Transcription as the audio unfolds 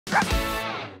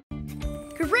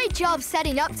Great job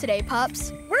setting up today,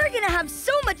 pups. We're gonna have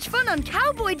so much fun on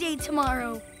Cowboy Day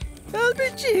tomorrow. I'll be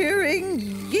cheering.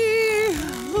 Yeah.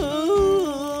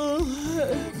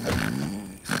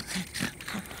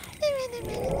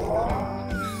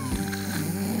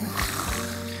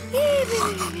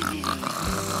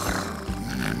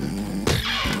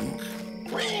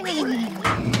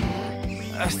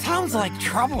 Sounds like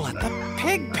trouble at the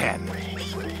pig pen.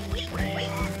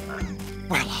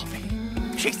 Well, I'll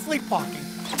be. She's sleepwalking.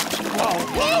 Whoa,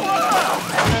 whoa, whoa!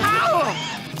 Ow!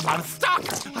 I'm stuck.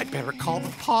 I'd better call the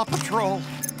PAW Patrol.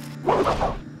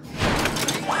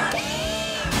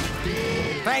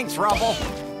 Thanks, Rubble.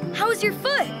 How's your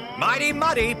foot? Mighty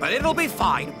muddy, but it'll be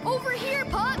fine. Over here,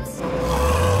 pups.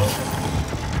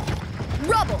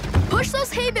 Rubble, push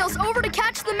those hay bales over to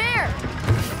catch the mare.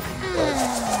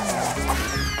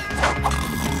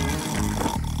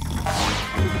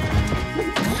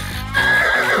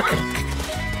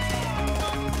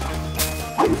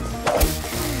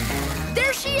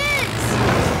 There she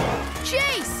is!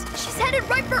 Chase! She's headed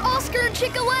right for Oscar and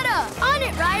Chicoletta. On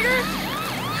it, Ryder!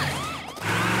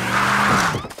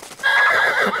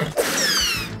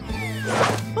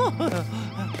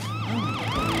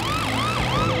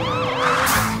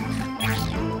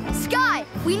 Sky,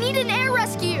 we need an air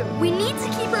rescue. We need to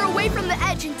keep her away from the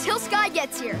edge until Sky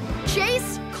gets here.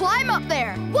 Chase, climb up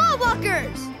there. Wall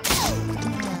walkers!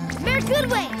 Mayor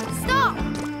Goodway, stop!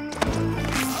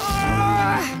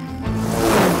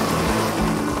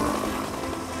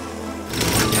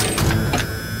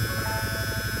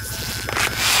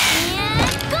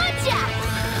 And gotcha!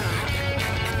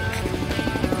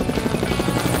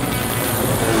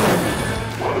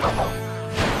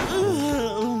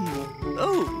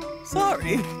 Oh,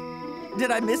 sorry. Did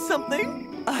I miss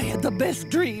something? I had the best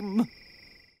dream.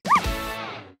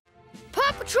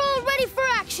 Paw Patrol ready for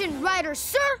action, Ryder,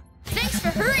 sir! Thanks for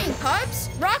hurrying, pups.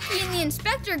 Rocky and the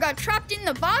inspector got trapped in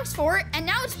the box fort, and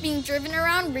now it's being driven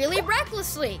around really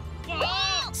recklessly.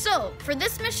 So, for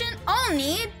this mission, I'll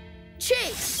need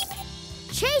Chase.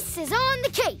 Chase is on the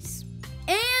case.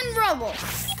 And Rubble.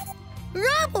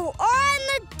 Rubble on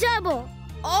the double.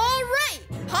 All right,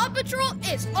 Paw Patrol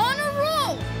is on a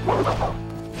roll.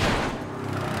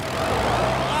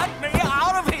 Let me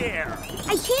out of here!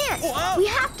 I can't. Whoa. We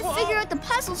have to figure out the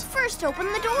puzzles first to open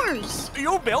the doors.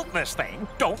 You built this thing.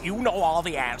 Don't you know all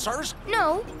the answers?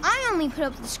 No, I only put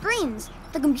up the screens.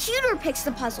 The computer picks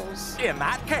the puzzles. In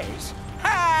that case,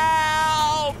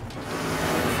 help!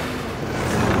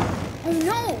 Oh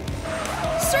no!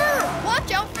 Sir,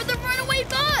 watch out for the runaway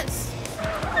bus!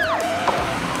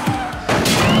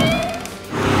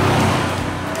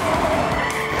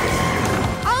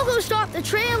 I'll go stop the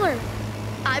trailer.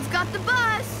 I've got the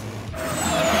bus.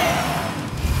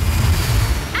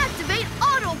 Activate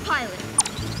autopilot.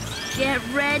 Get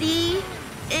ready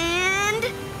and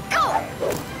go!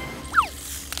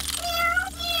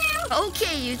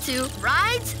 Okay, you two,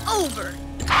 ride's over.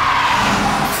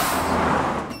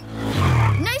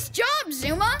 Nice job,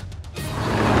 Zuma!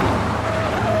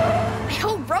 I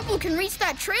hope Rubble can reach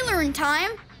that trailer in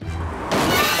time.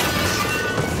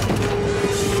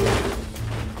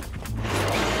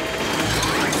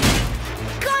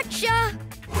 Gotcha!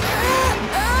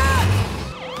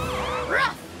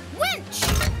 Rough winch!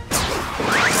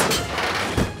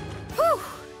 Whew,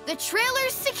 the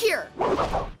trailer's secure.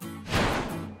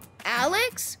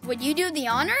 Alex, would you do the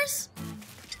honors?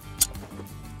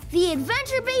 The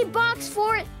Adventure Bay box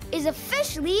fort is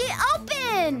officially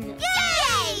open!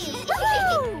 Yay!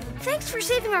 Woohoo! Thanks for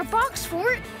saving our box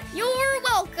fort. You're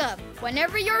welcome.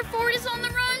 Whenever your fort is on the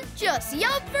run, just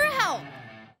yell for help.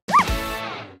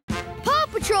 Paw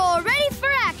Patrol ready for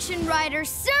action, Ryder,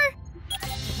 sir.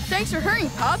 Thanks for hurrying,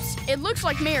 pups. It looks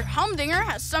like Mayor Humdinger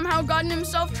has somehow gotten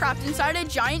himself trapped inside a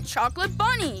giant chocolate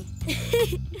bunny.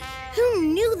 Who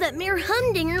knew that Mayor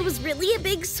Humdinger was really a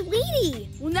big sweetie?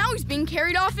 Well, now he's being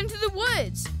carried off into the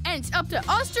woods, and it's up to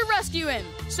us to rescue him.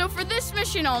 So for this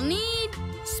mission, I'll need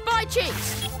Spy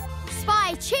Chase.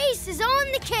 Spy Chase is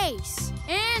on the case.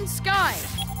 And Sky.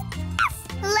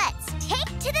 Let's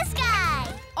take to the sky.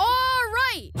 All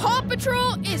right, Paw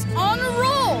Patrol is on a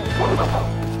roll.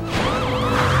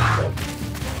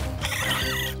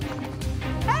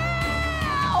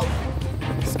 Help!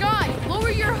 Sky,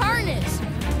 lower your harness.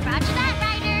 Roger that,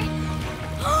 Ryder.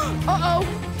 Uh-oh.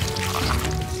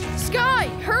 Sky,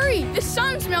 hurry! The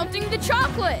sun's melting the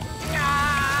chocolate.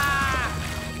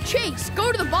 Chase,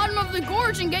 go to the bottom of the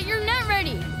gorge and get your net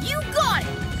ready. You got it.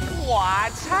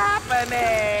 What's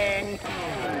happening?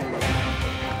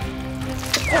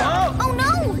 Oh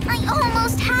no! I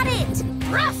almost had it.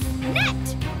 Rough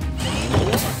net.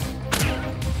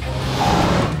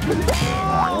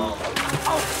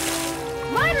 Oh.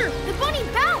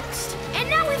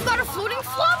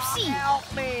 Young Flopsy!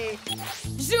 Help me!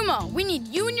 Zuma, we need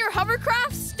you and your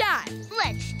hovercraft stat.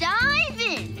 Let's dive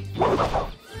in.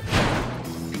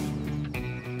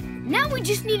 Now we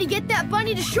just need to get that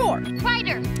bunny to shore.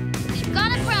 Ryder, we've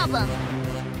got a problem.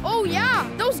 Oh yeah,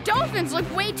 those dolphins look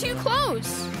way too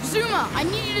close. Zuma, I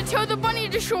need you to tow the bunny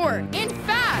to shore, and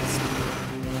fast.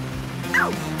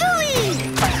 Ow! Ooey!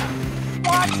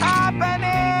 What's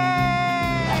happening?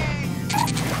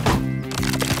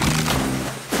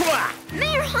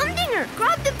 Mayor Humdinger,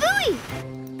 grab the buoy!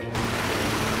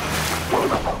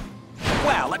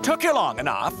 Well, it took you long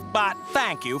enough, but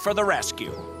thank you for the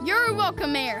rescue. You're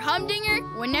welcome, Mayor Humdinger.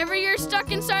 Whenever you're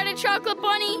stuck inside a chocolate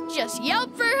bunny, just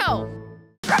yelp for help.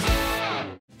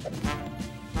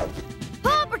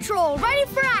 Paw Patrol, ready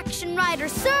for action, Ryder,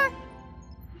 sir!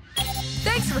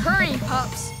 Thanks for hurrying,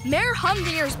 Pups. Mayor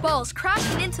Humdinger's ball's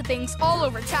crashing into things all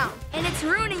over town, and it's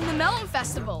ruining the Melon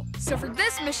Festival. So for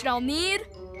this mission, I'll need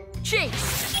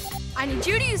Chase. I need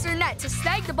you to use your net to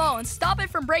snag the ball and stop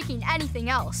it from breaking anything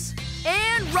else.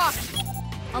 And Rocky.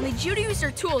 I'll need you to use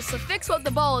your tools to fix what the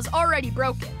ball is already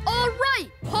broken. All right,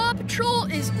 Paw Patrol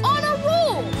is on a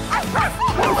roll!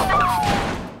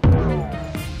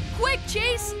 Quick,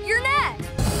 Chase, your net!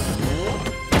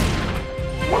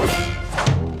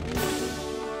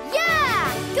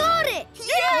 Yeah! Got it!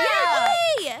 Yeah!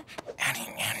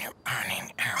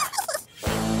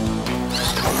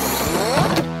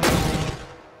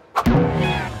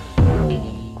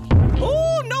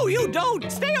 Oh, no, you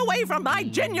don't! Stay away from my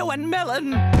genuine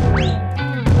melon!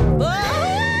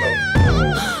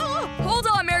 Hold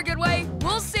on, Mayor Goodway.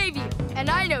 We'll save you. And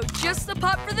I know just the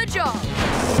pup for the job.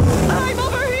 I'm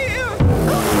over here!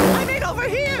 I mean, over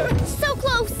here! So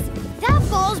close! That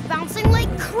ball's bouncing like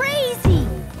crazy!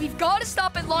 We've got to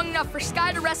stop it long enough for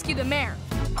Sky to rescue the mayor.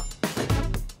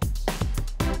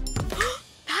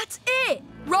 That's it!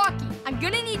 Rocky, I'm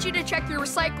gonna need you to check your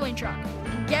recycling truck.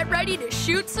 And get ready to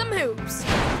shoot some hoops.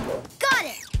 Got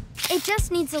it! It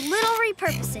just needs a little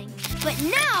repurposing. But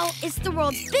now it's the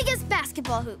world's biggest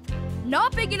basketball hoop.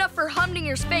 Not big enough for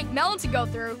Humdinger's fake melon to go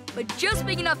through, but just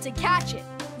big enough to catch it.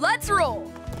 Let's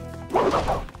roll.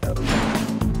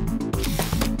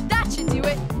 That should do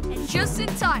it. And just in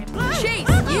time. Chase,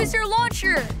 use your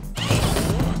launcher.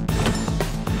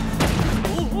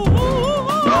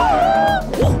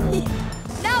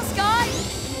 Now, Sky.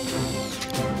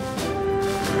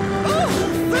 Oh,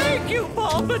 thank you,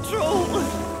 Paw Patrol!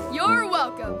 You're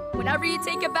welcome. Whenever you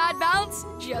take a bad bounce,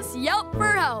 just yelp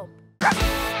for help.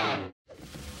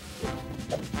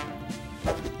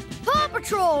 Paw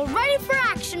Patrol, ready for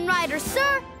action, Ryder,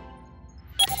 sir!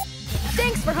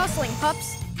 Thanks for hustling,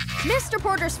 Pups. Mr.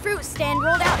 Porter's fruit stand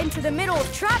rolled out into the middle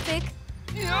of traffic,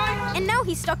 and now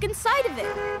he's stuck inside of it.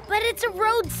 But it's a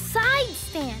roadside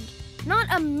stand, not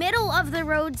a middle of the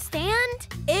road stand.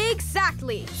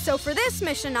 Exactly. So for this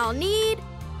mission, I'll need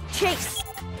Chase.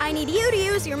 I need you to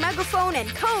use your megaphone and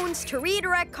cones to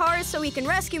redirect cars so we can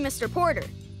rescue Mr. Porter.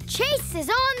 Chase is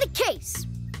on the case.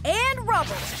 And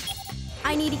Rubble.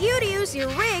 I need you to use your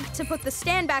rig to put the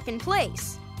stand back in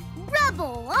place.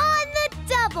 Rubble on the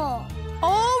double.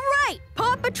 All right,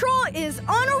 Paw Patrol is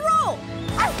on a roll.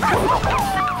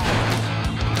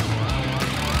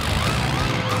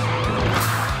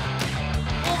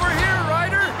 Over here,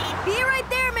 Ryder! Be right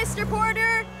there, Mr.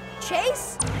 Porter.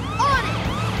 Chase? On it.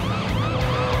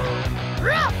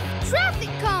 Rough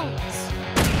traffic cones.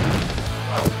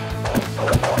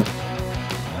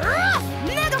 Rough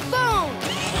megaphone.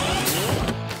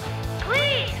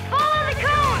 Please follow the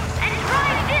cones and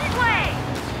drive this way.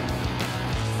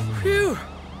 Phew!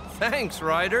 Thanks,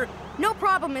 Ryder. No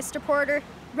problem, Mr. Porter.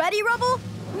 Ready, Rubble?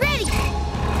 Ready.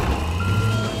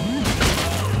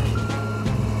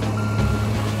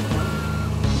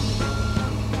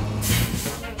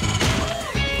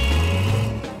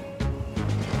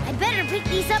 I better pick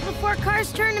these up before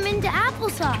cars turn them into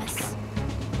applesauce.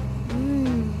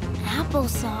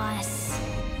 Applesauce.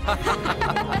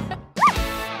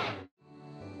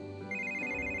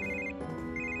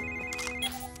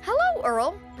 Hello,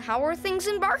 Earl. How are things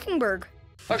in Barkingburg?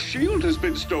 A shield has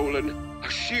been stolen. A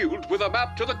shield with a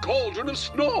map to the Cauldron of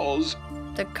Snores.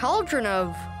 The Cauldron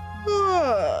of...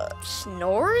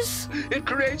 snores? It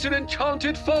creates an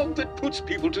enchanted fog that puts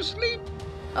people to sleep.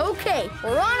 Okay,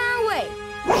 we're on our way.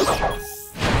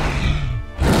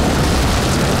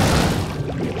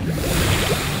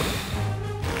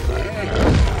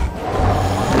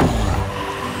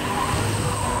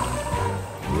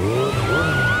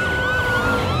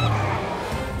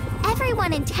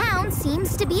 Everyone in town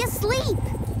seems to be asleep.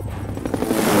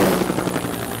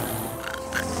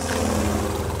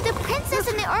 The princess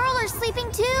and the Earl are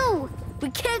sleeping too. We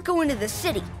can't go into the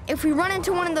city. If we run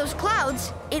into one of those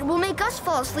clouds, it will make us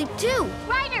fall asleep too.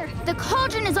 Ryder, the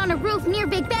cauldron is on a roof near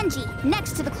Big Benji,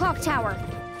 next to the clock tower.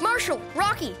 Marshall,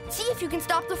 Rocky, see if you can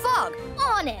stop the fog.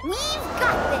 On it. We've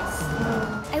got this.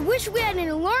 I wish we had an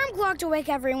alarm clock to wake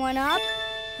everyone up.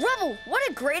 Rubble, what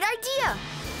a great idea.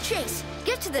 Chase,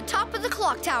 get to the top of the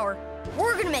clock tower.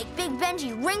 We're gonna make Big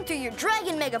Benji ring through your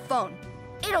dragon megaphone.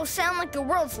 It'll sound like the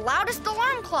world's loudest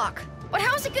alarm clock. But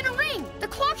how's it gonna ring? The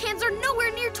clock hands are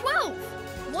nowhere near 12.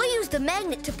 We'll use the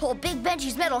magnet to pull Big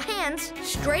Benji's metal hands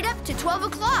straight up to 12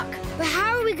 o'clock. But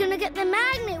how are we gonna get the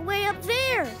magnet way up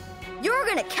there? You're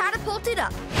gonna catapult it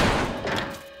up.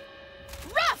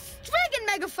 Ruff! Dragon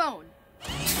megaphone!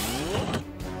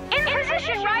 In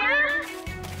position, Ryder!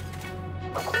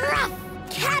 Ruff!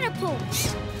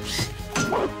 Catapult!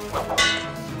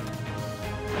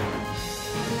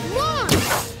 Launch!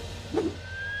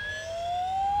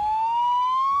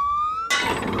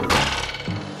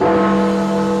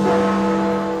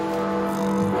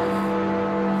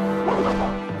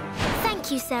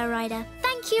 Thank you, Sir Ryder.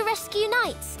 Thank you, Rescue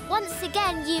Knights. Once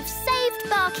again, you've saved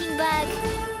Barkingburg.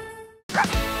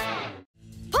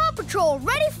 Paw Patrol,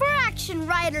 ready for action,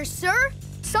 Riders, sir.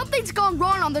 Something's gone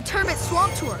wrong on the Turbot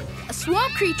Swamp Tour. A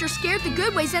swamp creature scared the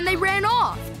Goodways and they ran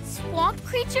off. Swamp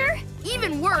creature?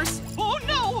 Even worse. Oh,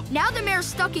 no! Now the mayor's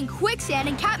stuck in quicksand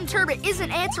and Captain Turbot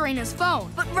isn't answering his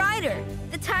phone. But Ryder,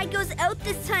 the tide goes out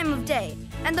this time of day,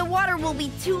 and the water will be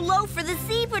too low for the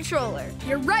sea patroller.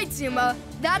 You're right, Zuma.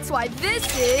 That's why this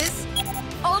is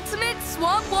Ultimate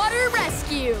Swamp Water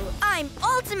Rescue. I'm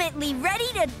ultimately ready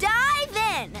to dive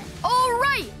in. All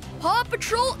right, Paw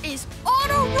Patrol is on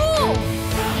a roll.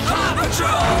 Paw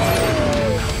Patrol!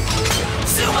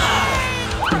 Zuma!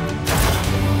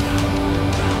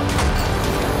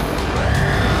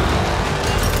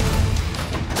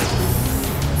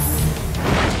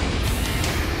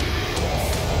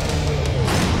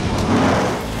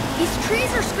 These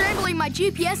trees are scrambling my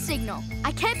GPS signal.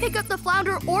 I can't pick up the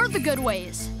flounder or the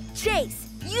Goodways. Chase,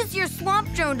 use your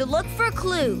swamp drone to look for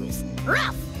clues.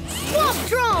 Ruff! Swamp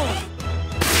drone!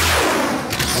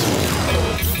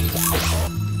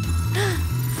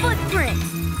 Footprints!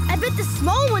 I bet the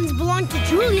small ones belong to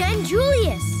Julia and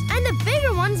Julius. And the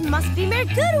bigger ones must be Mayor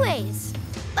Goodway's.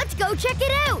 Let's go check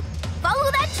it out.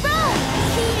 Follow that drone.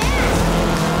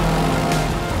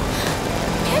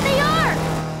 Here they are!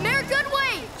 Mayor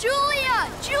Goodway! Julia!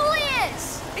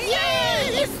 Julius!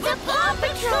 Yay! It's the Paw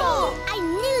Patrol! I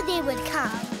knew they would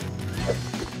come.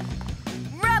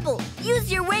 Rubble, use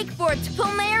your wakeboard to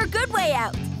pull Mayor Goodway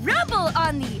out. Rubble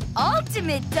on the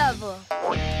ultimate double.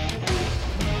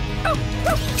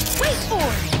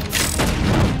 Wakeboard!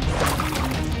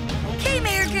 Okay,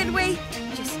 Mayor Goodway,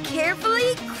 just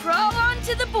carefully crawl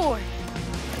onto the board.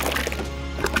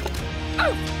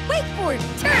 Oh, wakeboard,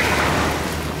 turn!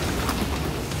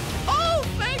 Oh,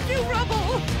 thank you,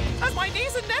 Rubble! As my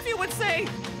niece and nephew would say,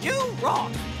 you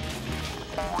rock!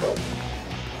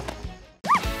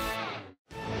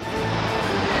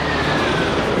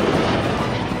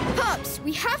 Pups,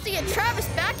 we have to get Travis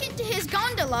back into his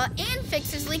gondola and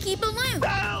fix his leaky balloon.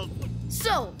 Help!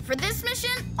 So, for this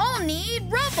mission, I'll need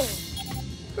Rubble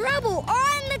Rubble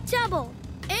on the double.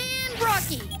 and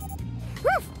Rocky.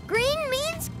 Woof! Green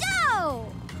means go!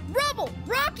 Rubble,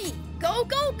 Rocky, go,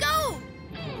 go, go!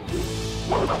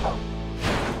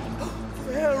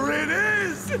 There it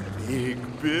is!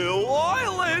 Big Bill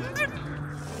Island!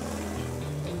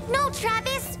 No,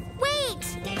 Travis,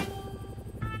 wait!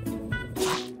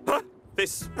 Huh?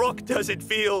 This rock doesn't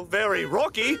feel very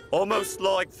rocky, almost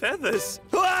like feathers.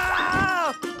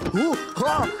 Ah!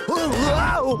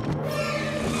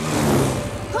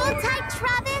 Hold tight,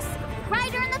 Travis.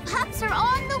 Ryder and the pups are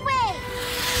on the way.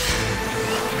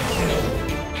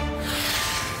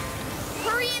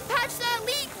 Hurry and patch that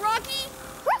leak, Rocky!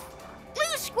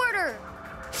 Glue squirter!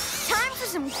 Time for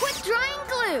some quick-drying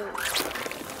glue.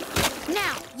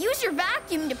 Now, use your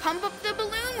vacuum to pump up the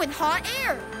balloon with hot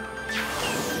air.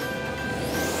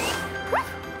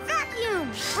 Vacuum!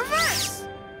 Reverse!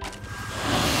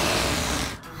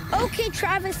 Okay,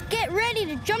 Travis, get ready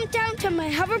to jump down to my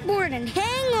hoverboard and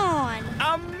hang on.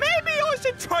 Maybe I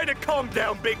should try to calm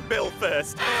down Big Bill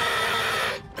first.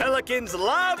 Pelicans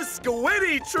love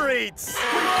squiddy treats!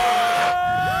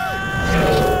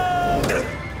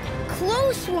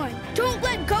 Close one. Don't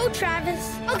let go,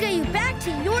 Travis. I'll get you back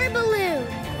to your balloon.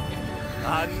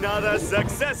 Another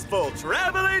successful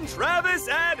Travelin' Travis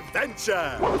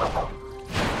adventure!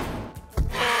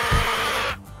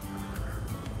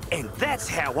 And that's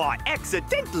how I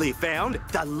accidentally found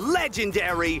the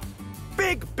legendary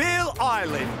Big Bill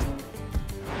Island.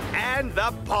 and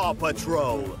the PAW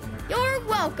Patrol. You're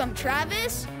welcome,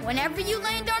 Travis. Whenever you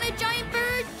land on a giant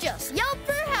bird, just yelp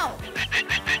for help.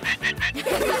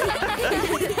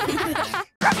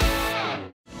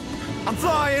 I'm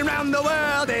flying around the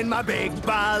world in my big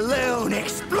balloon.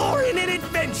 Exploring and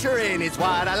adventuring is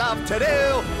what I love to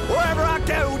do. Wherever I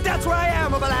go, that's where I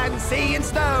am over land, sea, and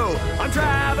snow. I'm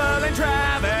traveling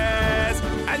Travis,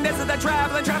 and this is the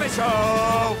Traveling Travis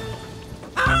Show.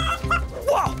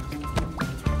 Whoa!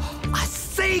 A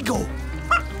seagull!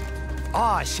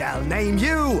 I shall name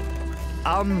you,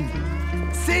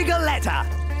 Seagulletta.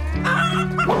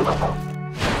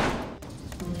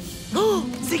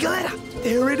 Seagulletta!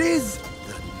 There it is!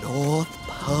 The North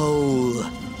Pole.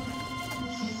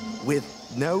 With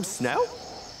no snow?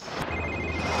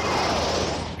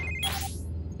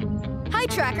 Hi,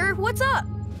 Tracker. What's up?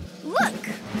 Look!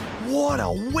 What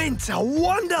a winter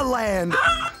wonderland!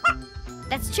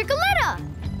 That's Chickaletta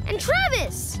and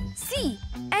Travis. See,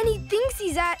 and he thinks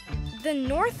he's at the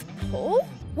North Pole?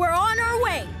 We're on our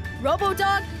way.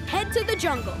 Robo-Dog, head to the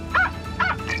jungle.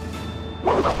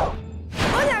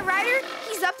 Oh, that Ryder,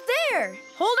 he's up there.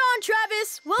 Hold on,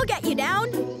 Travis. We'll get you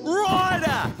down.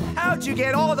 Ryder! How'd you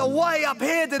get all the way up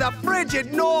here to the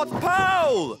frigid North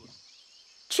Pole?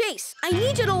 Chase, I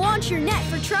need you to launch your net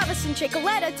for Travis and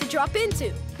Chickaletta to drop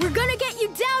into. We're gonna get you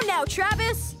down now,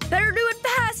 Travis. Better do it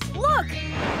fast. Look!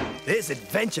 This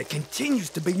adventure continues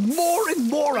to be more and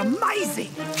more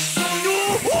amazing.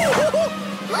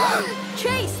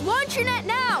 Chase, launch your net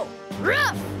now.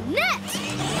 Rough net!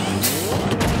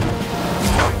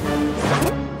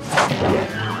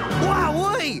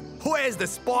 Wowee! Where's the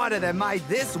spider that made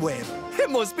this web? It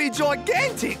must be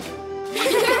gigantic.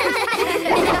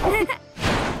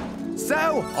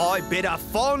 So, I bid a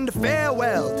fond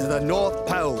farewell to the North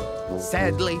Pole.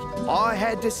 Sadly, I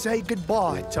had to say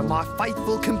goodbye to my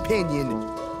faithful companion,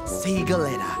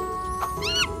 Seagulletta.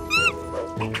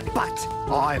 But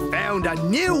I found a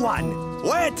new one.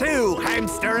 Where to,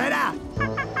 Hamsteretta?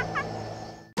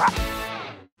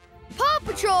 Paw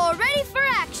Patrol, ready for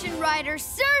action, Riders,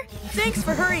 sir. Thanks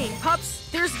for hurrying, pups.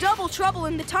 There's double trouble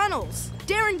in the tunnels.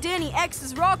 Daring Danny X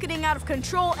is rocketing out of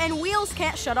control, and Wheels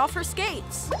can't shut off her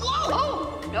skates.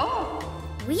 Oh, no.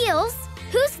 Wheels?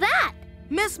 Who's that?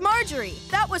 Miss Marjorie.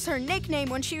 That was her nickname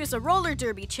when she was a roller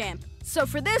derby champ. So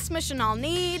for this mission, I'll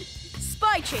need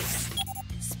Spy Chase.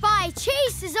 Spy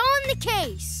Chase is on the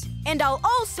case. And I'll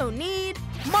also need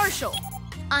Marshall.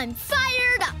 I'm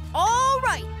fired up. All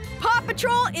right. Paw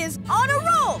Patrol is on a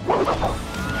roll.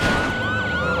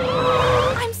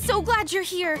 I'm so glad you're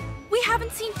here. We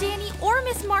haven't seen Danny or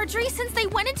Miss Marjorie since they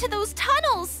went into those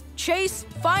tunnels. Chase,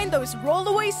 find those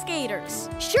rollaway skaters.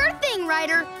 Sure thing,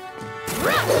 Ryder.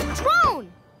 Rough drone!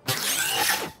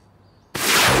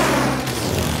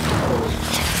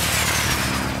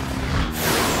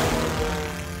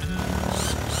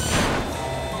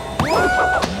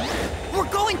 We're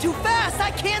going too fast!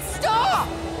 I can't stop!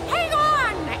 Hang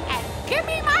on and give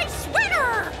me my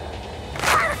sweater!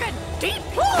 Target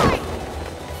deploy!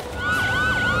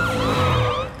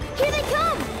 Here they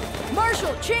come!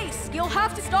 Marshall, Chase, you'll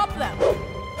have to stop them.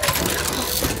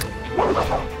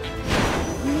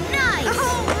 Nice!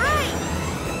 All right!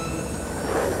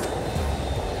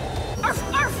 Arf,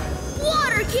 arf!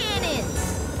 Water cannons!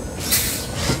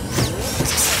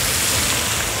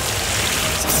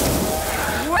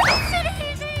 Rinse it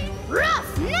easy! Rough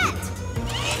net!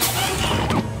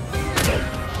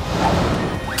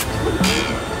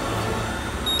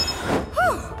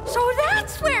 Whew, so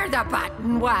that's where the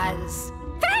button was.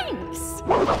 Thanks!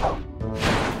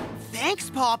 Thanks,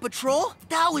 Paw Patrol.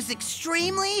 That was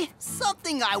extremely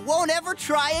something I won't ever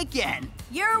try again.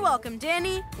 You're welcome,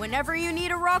 Danny. Whenever you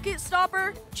need a rocket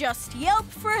stopper, just yelp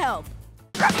for help.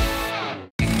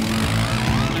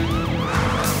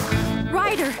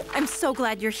 Ryder, I'm so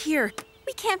glad you're here.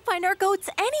 We can't find our goats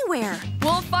anywhere.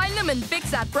 We'll find them and fix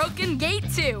that broken gate,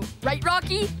 too. Right,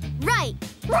 Rocky? Right.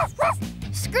 Ruff, ruff.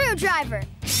 Screwdriver.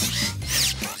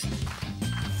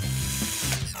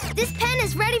 This pen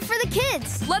is ready for the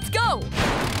kids. Let's go.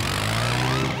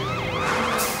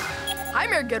 Hi,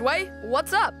 Mayor Goodway.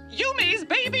 What's up? Yumi's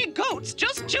baby goats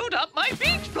just chewed up my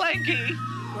beach blankie.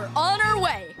 We're on our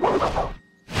way.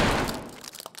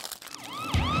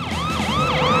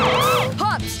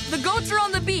 Pups, the goats are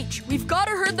on the beach. We've got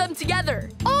to herd them together.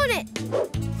 On it.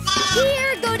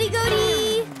 Here, Goaty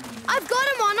Goaty. I've got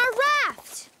him on our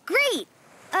raft. Great.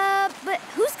 But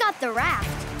who's got the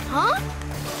raft? Huh?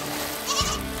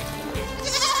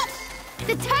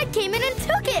 The tide came in and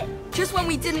took it. Just when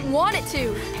we didn't want it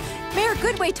to. Mayor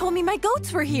Goodway told me my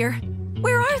goats were here.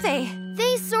 Where are they?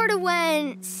 They sort of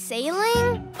went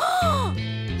sailing.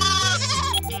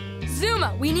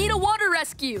 Zuma, we need a water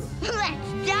rescue. Let's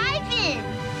dive in.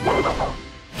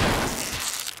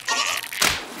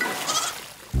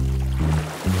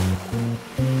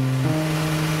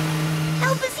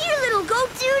 Help us here, little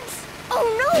goat dudes. Oh,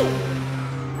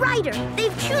 no. Ryder,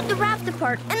 they've chewed the raft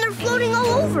apart, and they're floating all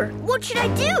over. What should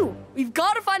I do? We've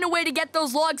got to find a way to get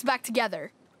those logs back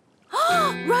together.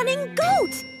 Running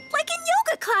goat! Like in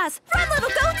yoga class! Run, little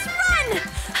goats, run!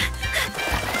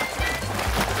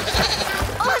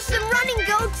 Awesome running,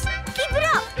 goats! Keep it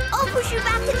up! I'll push you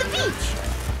back to the beach.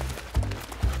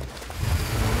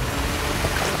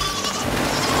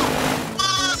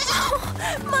 Oh,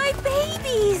 my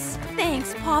babies!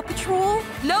 Thanks, Paw Patrol.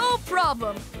 No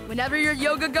problem. Whenever your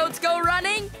yoga goats go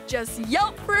running, just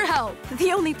yelp for help.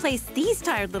 The only place these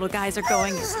tired little guys are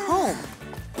going is home.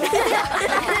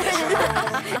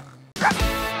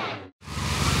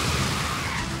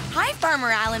 Hi, Farmer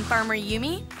Al, Farmer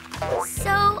Yumi.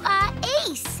 So,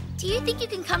 Ace, do you think you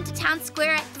can come to Town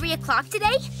Square at 3 o'clock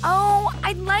today? Oh,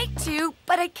 I'd like to,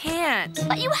 but I can't.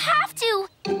 But you have to!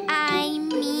 I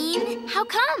mean, how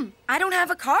come? I don't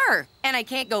have a car, and I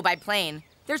can't go by plane.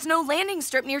 There's no landing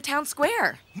strip near Town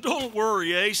Square. Don't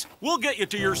worry, Ace. We'll get you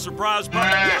to your surprise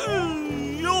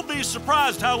party. You'll be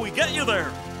surprised how we get you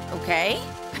there. Okay.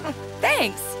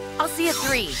 Thanks. I'll see you at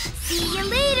 3. See you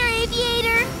later,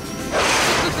 Aviator!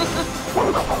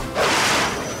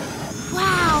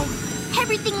 Wow!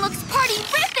 Everything looks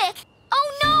party-rific!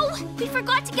 Oh no! We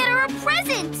forgot to get her a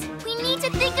present! We need to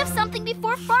think of something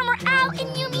before Farmer Al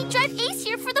and Yumi drive Ace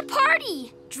here for the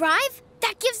party! Drive?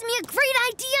 That gives me a great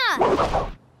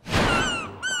idea!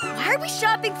 Why are we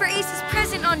shopping for Ace's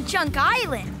present on Junk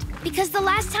Island? Because the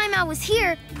last time I was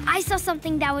here, I saw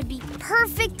something that would be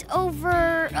perfect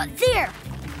over there.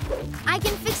 I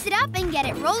can fix it up and get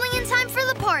it rolling in time for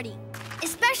the party,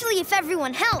 especially if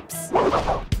everyone helps.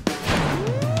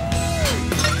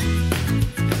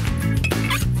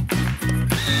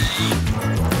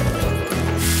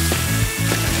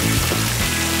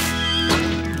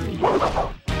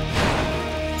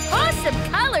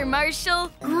 Awesome color,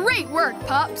 Marshall. Great work,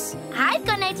 Pups. I've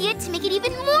got an idea to make it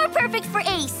even more perfect for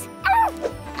Ace.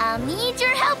 I'll need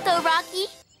your help, though, Rocky.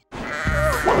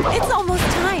 It's almost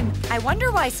time. I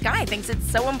wonder why Sky thinks it's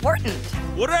so important.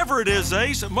 Whatever it is,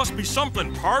 Ace, it must be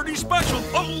something party special.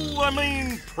 Oh, I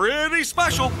mean, pretty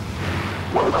special.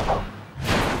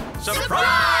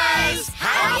 Surprise!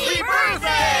 Happy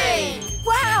birthday!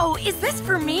 Wow, is this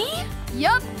for me?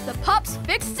 Yup, the Pups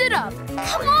fixed it up.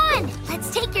 Come on,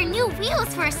 let's take your new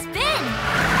wheels for a spin.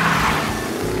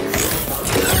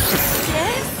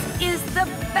 This is the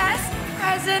best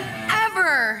present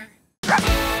ever.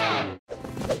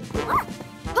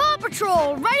 Paw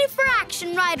Patrol, ready for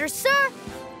action, Riders, sir.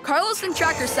 Carlos and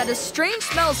Tracker said a strange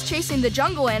smell is chasing the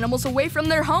jungle animals away from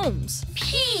their homes.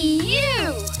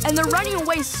 P.U. And they're running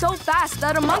away so fast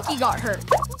that a monkey got hurt.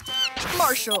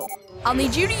 Marshall, I'll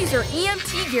need you to use your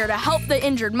EMT gear to help the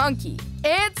injured monkey.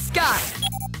 And Sky,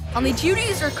 I'll need you to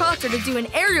use your copter to do an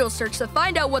aerial search to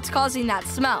find out what's causing that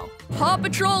smell. Paw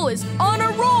Patrol is on a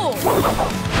roll! We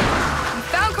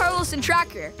found Carlos and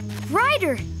Tracker.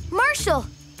 Ryder, Marshall,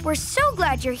 we're so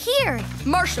glad you're here.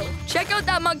 Marshall, check out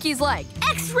that monkey's leg.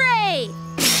 X-ray!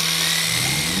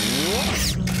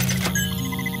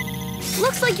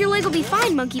 Looks like your leg will be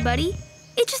fine, monkey buddy.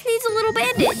 It just needs a little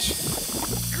bandage.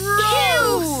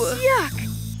 Gross! Yuck!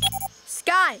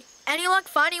 Sky, any luck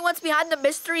finding what's behind the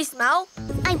mystery smell?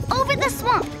 I'm over the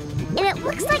swamp, and it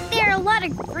looks like there are a lot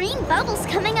of green bubbles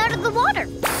coming out of the water.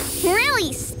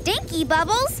 Really stinky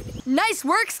bubbles. Nice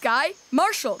work, Sky.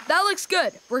 Marshall, that looks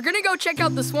good. We're gonna go check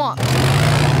out the swamp.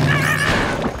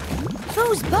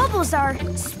 Those bubbles are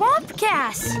swamp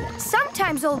gas.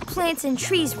 Sometimes old plants and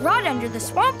trees rot under the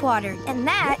swamp water, and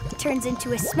that turns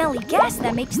into a smelly gas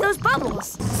that makes those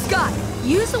bubbles. Sky,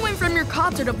 use the wind from your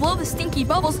copter to blow the stinky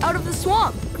bubbles out of the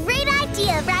swamp. Great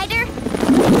idea, Ryder.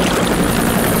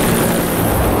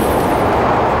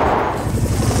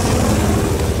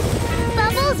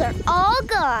 Bubbles are all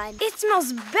gone. It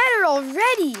smells better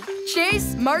already.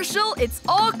 Chase, Marshall, it's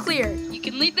all clear. You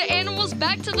can lead the animals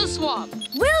back to the swamp.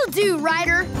 Will do,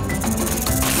 Ryder.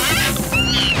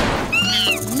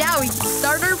 Now we can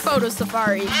start our photo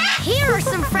safari. Here are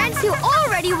some friends who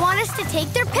already want us to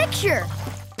take their picture.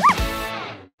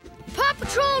 Paw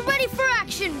Patrol ready for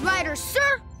action, Ryder,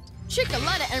 sir.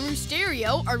 Chickaletta and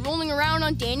Roosterio are rolling around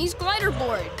on Danny's glider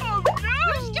board. Oh, no!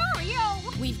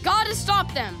 Roosterio! We've got to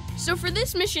stop them. So for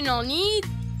this mission, I'll need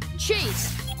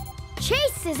Chase.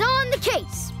 Chase is on the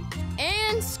case.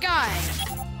 And Sky.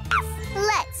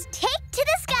 Let's take to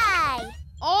the sky.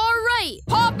 All right,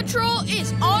 Paw Patrol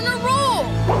is on a roll.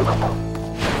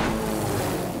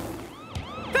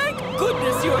 Thank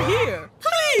goodness you're here.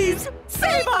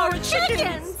 Save our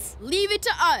chickens! Leave it to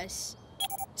us.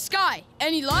 Sky,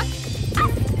 any luck?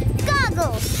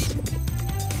 Goggles!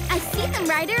 I see them,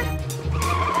 Ryder.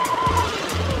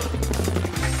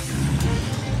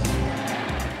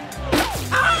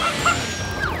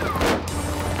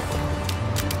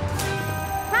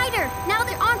 Ryder, now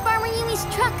they're on Farmer Yumi's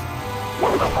truck.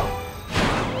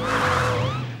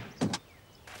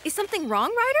 Is something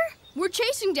wrong, Ryder? We're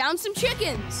chasing down some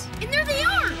chickens. And there they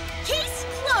are! Case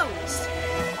closed!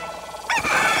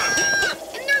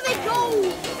 And there they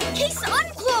go! Case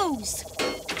unclosed!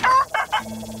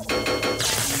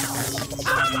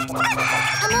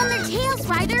 I'm on their tails,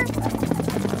 Ryder.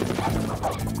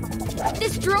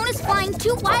 This drone is flying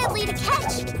too wildly to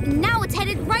catch. Now it's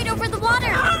headed right over the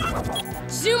water.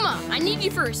 Zuma, I need you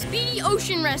for a speedy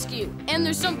ocean rescue. And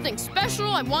there's something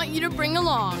special I want you to bring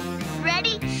along.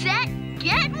 Ready, set,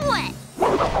 get wet!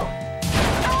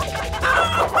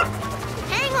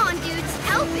 Hang on, dudes.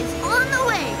 Help is on the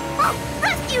way.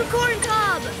 Rescue Corn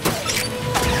Cob!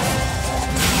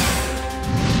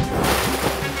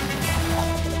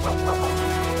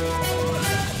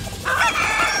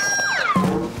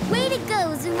 Way to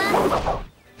go, Zuma.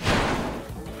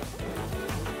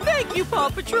 Thank you, Paw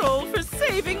Patrol, for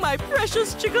saving my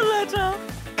precious Chickaletta.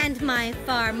 And my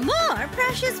far more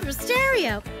precious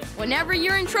Wisteria. Whenever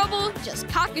you're in trouble, just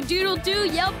cock-a-doodle-doo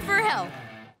yelp for help.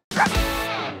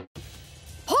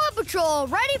 Paw Patrol,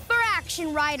 ready for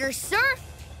action, Riders, sir!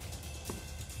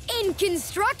 In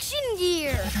construction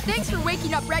gear! Thanks for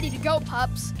waking up ready to go,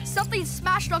 pups. Something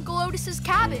smashed Uncle Otis's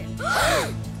cabin.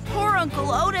 Poor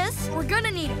Uncle Otis. We're gonna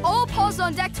need all paws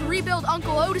on deck to rebuild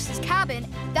Uncle Otis's cabin.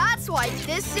 That's why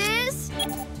this is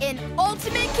an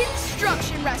ultimate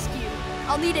construction rescue.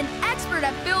 I'll need an expert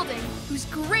at building who's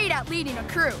great at leading a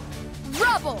crew.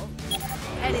 Rubble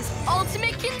and his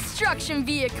ultimate construction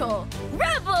vehicle.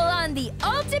 Rubble on the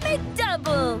ultimate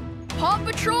double. Paw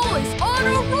Patrol is on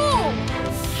a roll.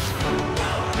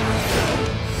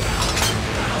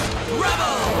 Rubble!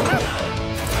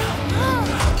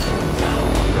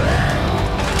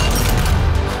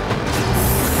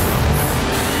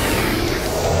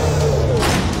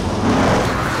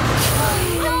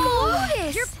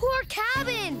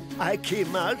 I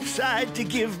came outside to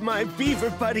give my beaver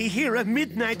buddy here a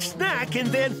midnight snack, and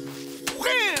then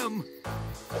wham!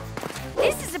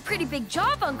 This is a pretty big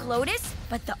job, Uncle Otis,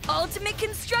 but the ultimate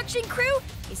construction crew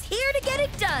is here to get it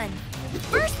done.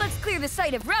 First, let's clear the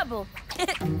site of rubble.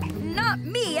 Not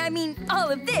me, I mean all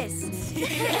of this.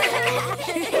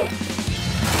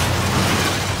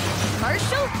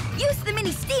 Marshall, use the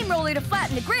mini steamroller to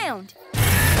flatten the ground.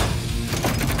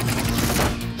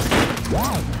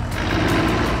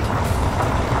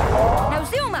 Now,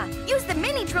 Zuma, use the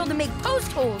mini drill to make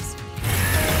post holes.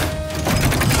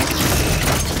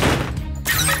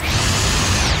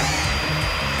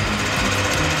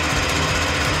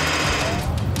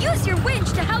 Use your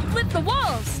winch to help lift the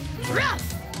walls. Rough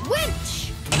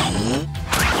winch!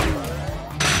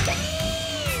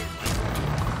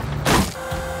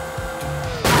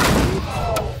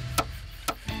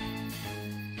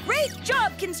 Great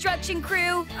job, construction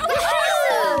crew.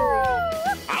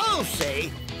 Awesome! I'll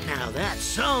say, now that's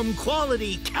some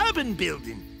quality cabin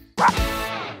building.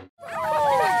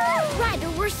 Ryder,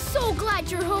 we're so glad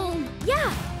you're home.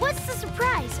 Yeah, what's the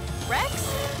surprise?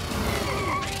 Rex?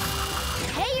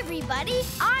 Hey, everybody,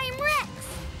 I'm Rex.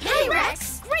 Hey,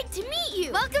 Rex! Great to meet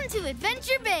you. Welcome to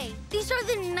Adventure Bay. These are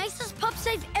the nicest pups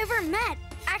I've ever met.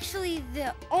 Actually,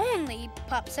 the only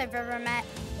pups I've ever met.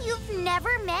 You've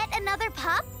never met another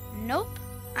pup? Nope.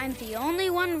 I'm the only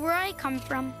one where I come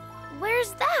from.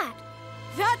 Where's that?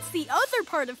 That's the other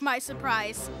part of my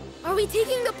surprise. Are we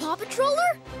taking the Paw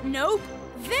Patroller? Nope,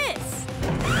 this.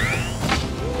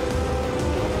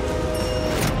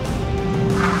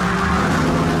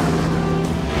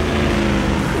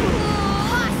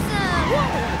 Awesome! Whoa,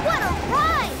 what a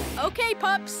ride! Okay,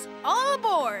 pups, all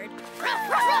aboard.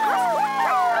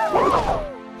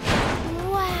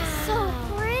 Wow. So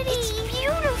pretty. It's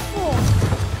beautiful.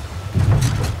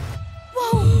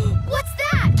 Whoa, what's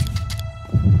that?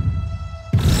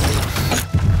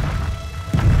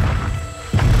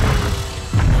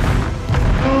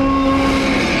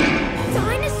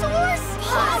 Dinosaurs?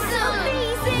 Awesome!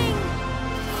 Amazing!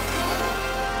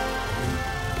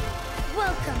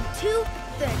 Welcome to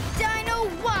the Dino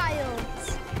Wilds.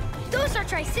 Those are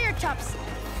Triceratops,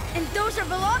 and those are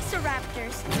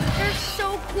Velociraptors. They're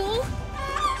so cool.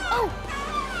 Oh,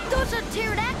 those are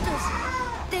pterodactyls.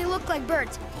 They look like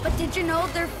birds, but did you know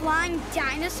they're flying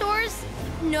dinosaurs?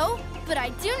 No, but I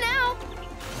do now.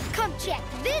 Come check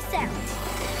this out.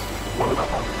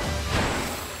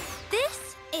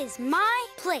 This is my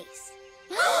place.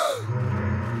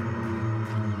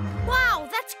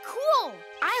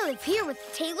 I live here with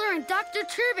Taylor and Dr.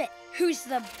 Turbot, who's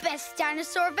the best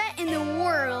dinosaur vet in the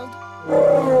world.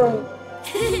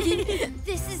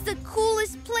 This is the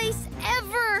coolest place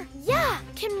ever. Yeah,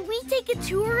 can we take a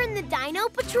tour in the Dino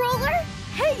Patroller?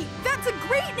 Hey, that's a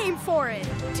great name for it.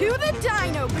 To the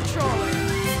Dino Patroller.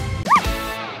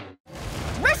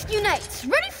 Rescue Knights,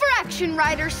 ready for action,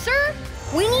 riders, sir.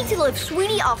 We need to lift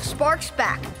Sweetie off Spark's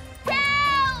back.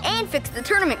 And fix the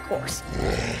tournament course.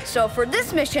 So for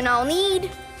this mission, I'll need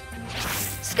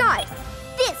Sky.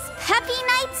 This puppy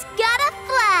knight's gotta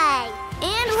fly.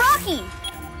 And Rocky.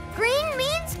 Green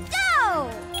means go.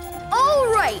 All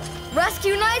right,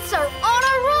 Rescue Knights are on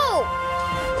a roll.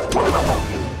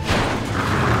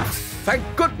 Thank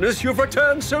goodness you've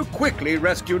returned so quickly,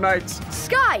 Rescue Knights.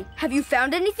 Sky, have you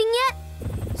found anything yet?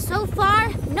 So far,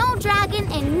 no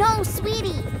dragon and no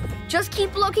Sweetie. Just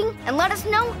keep looking and let us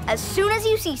know as soon as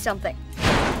you see something.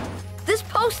 This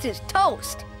post is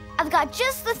toast. I've got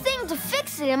just the thing to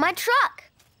fix it in my truck.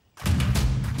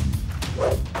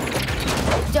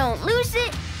 Don't lose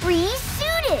it,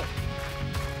 re-suit it.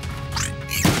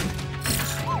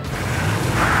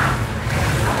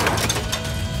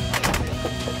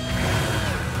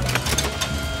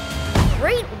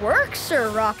 Great work, Sir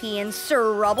Rocky and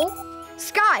Sir Rubble.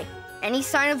 Sky, any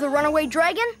sign of the runaway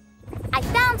dragon? I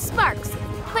found Sparks,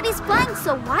 but he's flying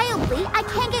so wildly I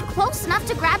can't get close enough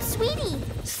to grab Sweetie.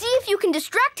 See if you can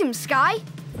distract him, Sky.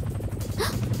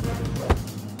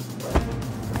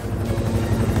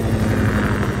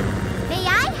 May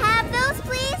I have those,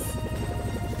 please?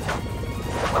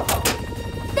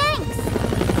 Thanks.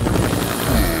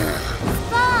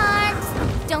 Sparks,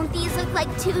 don't these look like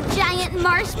 2 giant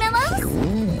marshmallows?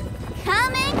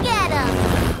 Come and get them.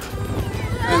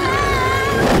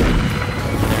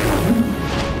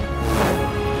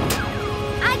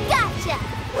 I gotcha.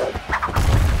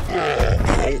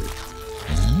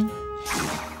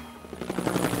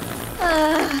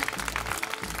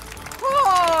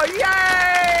 Oh,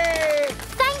 yay!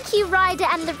 Thank you, Ryder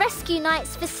and the Rescue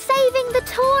Knights, for saving the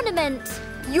tournament.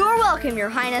 You're welcome, Your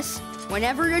Highness.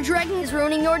 Whenever your dragon is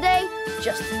ruining your day,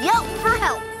 just yelp for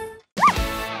help.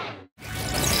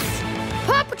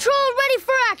 Paw Patrol ready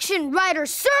for action,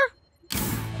 riders, sir!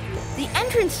 The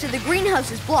entrance to the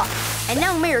greenhouse is blocked, and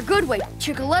now Mayor Goodway,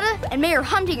 Chickaletta, and Mayor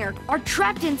Humdinger are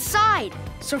trapped inside.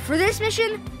 So for this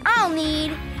mission, I'll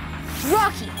need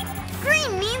Rocky.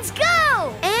 Green means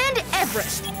go! And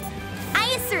Everest.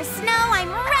 Ice or snow,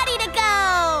 I'm ready to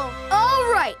go! All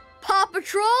right, Paw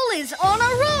Patrol is on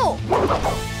a roll.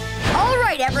 All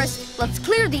right, Everest, let's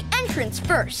clear the entrance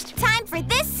first. Time for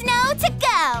this snow to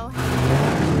go!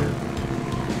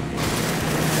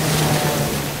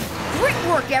 Great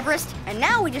work, Everest. And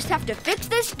now we just have to fix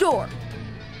this door.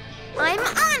 I'm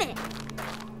on it.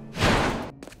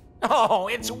 Oh,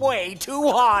 it's way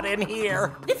too hot in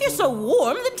here. If you're so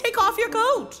warm, then take off your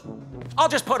coat. I'll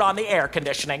just put on the air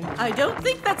conditioning. I don't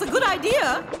think that's a good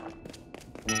idea.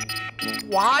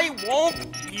 Why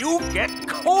won't you get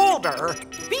colder?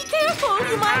 Be careful,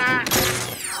 you might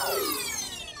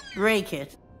break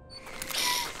it.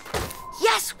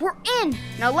 Yes, we're in.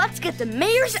 Now let's get the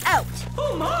mayors out.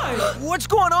 Oh, my. What's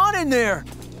going on in there?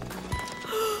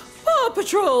 Paw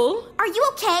Patrol. Are you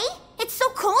okay? It's so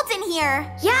cold in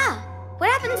here. Yeah. What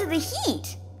happened to the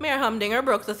heat? Mayor Humdinger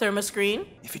broke the thermoscreen.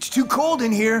 If it's too cold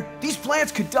in here, these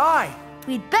plants could die.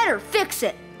 We'd better fix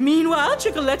it. Meanwhile,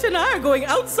 Chickaletta and I are going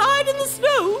outside in the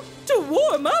snow to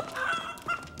warm up.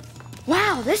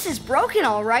 Wow, this is broken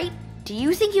all right. Do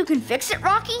you think you can fix it,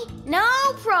 Rocky? No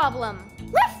problem.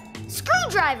 Woof!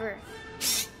 Screwdriver.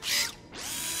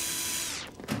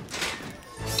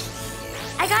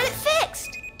 I got it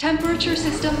fixed. Temperature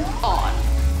system on.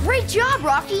 Great job,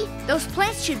 Rocky. Those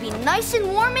plants should be nice and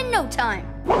warm in no time.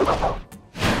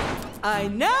 I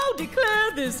now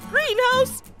declare this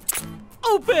greenhouse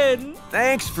open.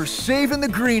 Thanks for saving the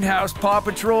greenhouse, Paw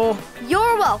Patrol.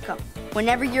 You're welcome.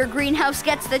 Whenever your greenhouse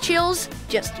gets the chills,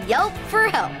 just yelp for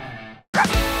help.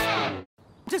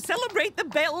 To celebrate the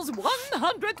Belle's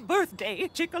 100th birthday,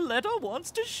 Chickaletta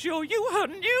wants to show you her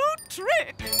new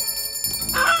trick.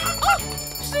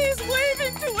 She's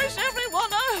waving to wish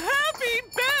everyone a happy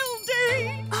Belle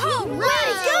Day. Oh, way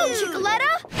to go,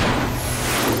 Chickaletta!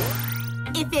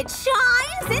 If it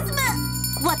shines, it's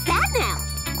What's that now?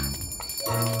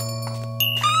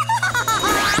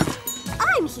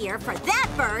 I'm here for that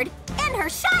bird and her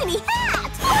shiny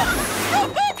hat!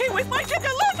 Come back here with my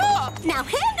Chickaletta! Now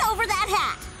hand over that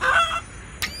hat!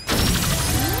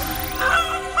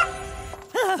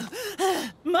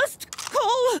 Must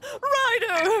call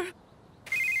Ryder!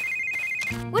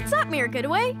 What's up, Mayor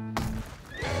Goodway?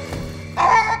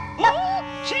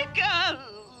 Chickaletta!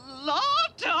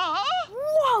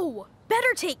 Whoa,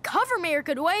 better take cover, Mayor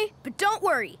Goodway. But don't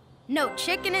worry. No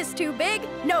chicken is too big,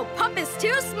 no pup is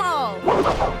too small.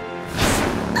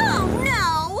 Oh,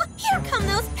 no! Here come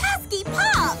those pesky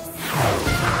pups!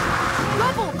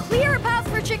 Rubble, clear a path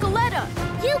for Chickaletta.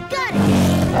 You got it!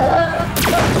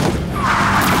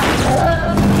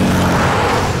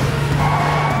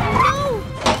 No!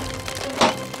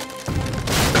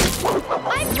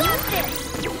 I've got this!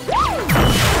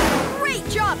 Great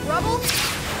job, Rubble!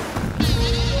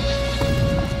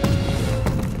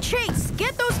 Chase,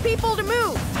 get those people to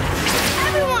move!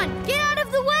 Everyone, get out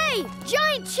of the way!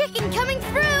 Giant chicken coming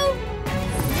through!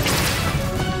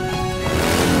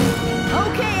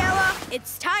 Okay, Ella,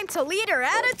 it's time to lead her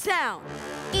out of town.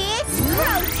 It's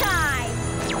grow time!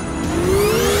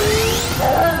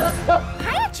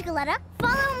 Hiya, Chickaletta.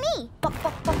 Follow me.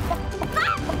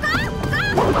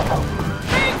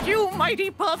 Thank you,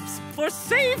 Mighty Pups, for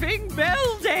saving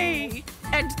Bell Day.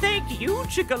 And thank you,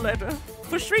 Chickaletta,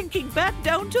 for shrinking back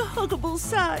down to huggable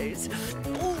size.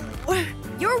 Ooh.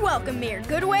 You're welcome, Mayor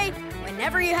Goodway.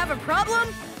 Whenever you have a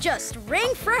problem, just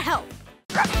ring for help.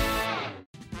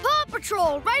 Paw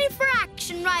Patrol, ready for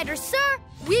action, Riders, sir!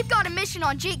 We've got a mission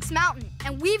on Jake's Mountain,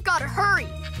 and we've got to hurry.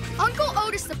 Uncle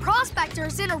Otis the Prospector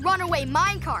is in a runaway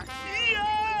minecart.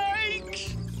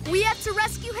 Yikes! We have to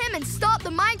rescue him and stop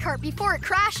the minecart before it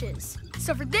crashes.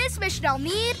 So for this mission, I'll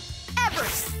need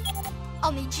Everest.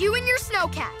 I'll need you and your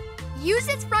snowcat. Use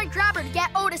its front grabber to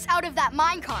get Otis out of that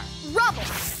minecart. Rubble.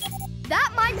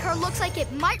 That minecart looks like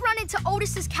it might run into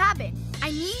Otis's cabin.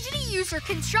 I need you to use your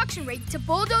construction rig to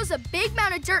bulldoze a big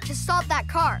mound of dirt to stop that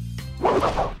car.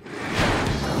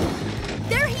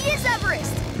 There he is,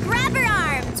 Everest! Grab her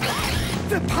arms!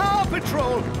 The Paw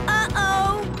Patrol!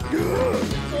 Uh-oh!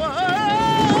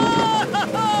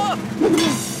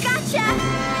 Gotcha!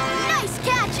 Nice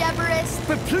catch, Everest!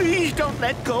 But please don't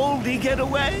let Goldie get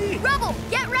away! Rubble,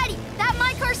 get ready! That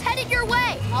minecart's headed your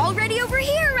way! All ready over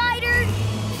here, Ryder!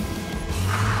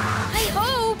 I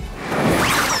hope!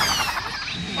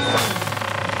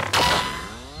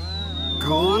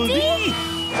 Goldie?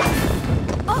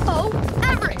 Uh-oh!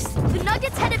 Everest! The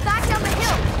Nugget's headed back down the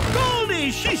hill!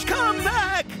 Goldie, she's come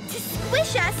back! To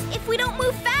squish us if we don't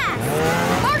move fast!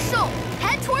 Marshall!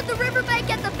 Head toward the riverbank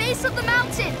at the base of the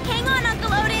mountain! Hang on,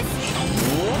 Uncle Otis!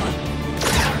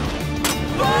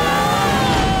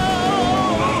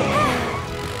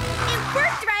 It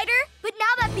worked, Ryder! But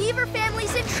now that Beaver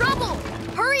family's in trouble!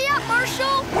 Hurry up,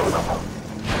 Marshall!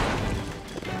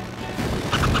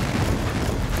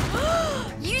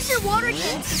 Use your water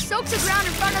tank to soak the ground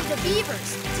in front of the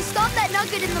beavers to stop that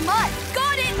nugget in the mud.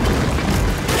 Got it!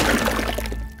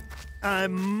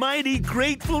 I'm mighty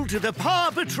grateful to the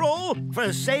Paw Patrol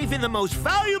for saving the most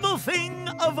valuable thing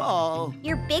of all.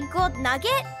 Your big gold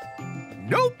nugget?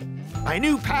 Nope. My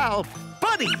new pal,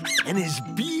 Buddy, and his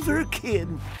beaver kid.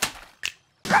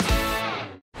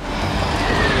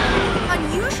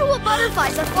 Unusual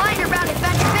butterflies are flying around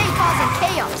Adventure Bay causing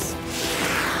chaos.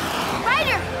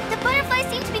 Ryder, the butterflies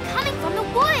seem to be coming from the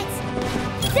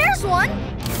woods. There's one!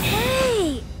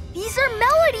 Hey, these are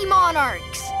melody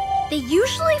monarchs. They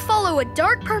usually follow a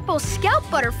dark purple scout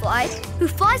butterfly who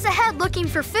flies ahead looking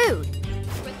for food.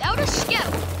 Without a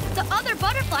scout, the other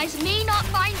butterflies may not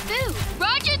find food.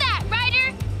 Roger that,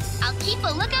 Ryder. I'll keep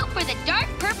a lookout for the dark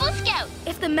purple scout.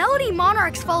 If the melody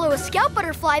monarchs follow a scout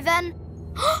butterfly, then...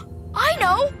 I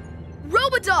know!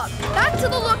 Robodog, back to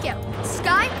the lookout.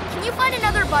 Sky, can you find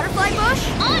another butterfly bush?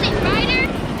 On it, Ryder!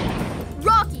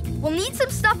 Rocky, we'll need some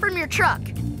stuff from your truck.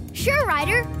 Sure,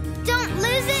 Ryder. Don't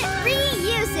lose it,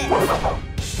 reuse it.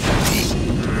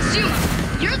 Zuma,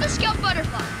 you're the scout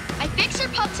butterfly. I fixed her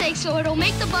pup tank so it'll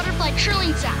make the butterfly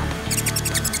trilling sound.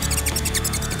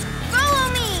 Follow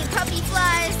me, puppy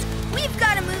flies. We've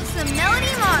got to move some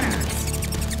melody monarchs.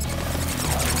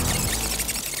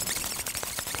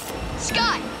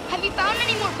 Sky, have you found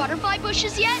any more butterfly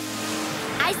bushes yet?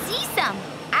 I see some.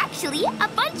 Actually, a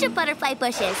bunch of butterfly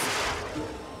bushes.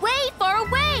 Way far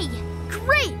away.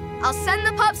 Great! I'll send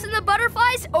the pups and the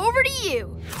butterflies over to you.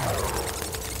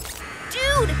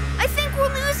 Dude, I think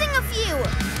we're losing a few.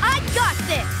 I got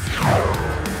this.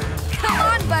 Come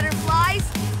on, butterflies.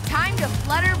 Time to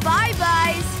flutter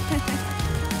bye-byes.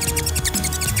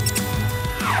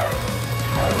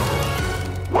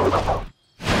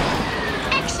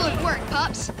 Excellent work,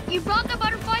 pups. You brought the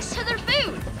butterflies to their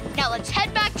food. Now let's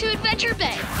head back to Adventure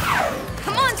Bay.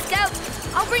 Come on, Scout.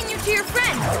 I'll bring you to your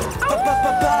friends.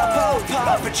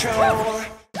 Paw Patrol.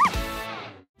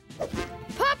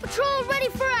 Paw Patrol ready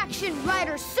for action,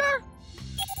 Riders, sir.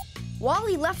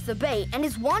 Wally left the bay and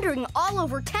is wandering all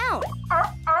over town.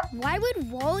 Why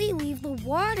would Wally leave the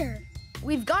water?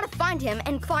 We've got to find him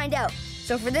and find out.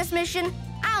 So for this mission,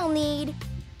 I'll I'll need...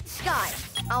 Sky,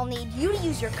 I'll need you to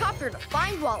use your copter to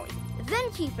find Wally.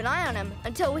 Then keep an eye on him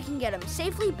until we can get him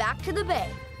safely back to the bay.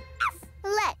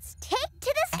 Let's take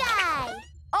to the sky.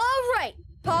 All right,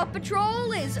 Paw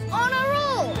Patrol is on a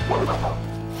roll. Did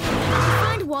you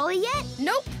find Wally yet?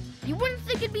 Nope. You wouldn't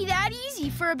think it'd be that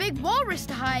easy for a big walrus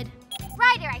to hide.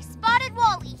 Ryder, I spotted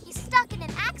Wally. He's stuck in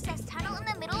an access tunnel in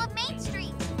the middle of Main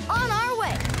Street. On our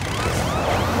way.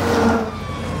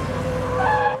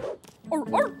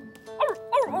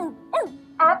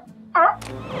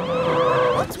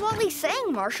 What's Wally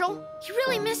saying, Marshall? He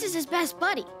really misses his best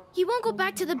buddy. He won't go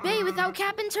back to the bay without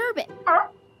Captain Turbot.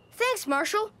 Thanks,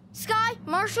 Marshall. Sky,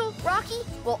 Marshall, Rocky,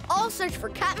 we'll all search for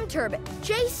Captain Turbot.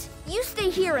 Chase, you stay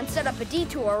here and set up a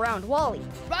detour around Wally.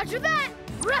 Roger that.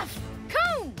 Ruff,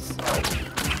 cones!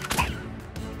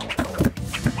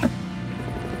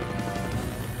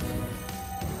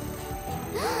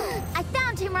 I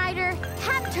found him, Ryder.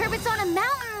 Captain Turbot's on a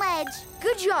mountain ledge.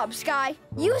 Good job, Sky.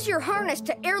 Use your harness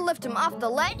to airlift him off the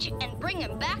ledge and bring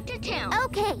him back to town.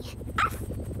 Okay.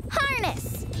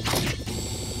 Harness.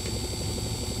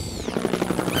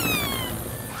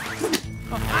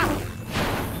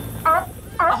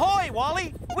 Ahoy,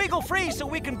 Wally! Wiggle free so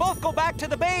we can both go back to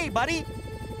the bay, buddy.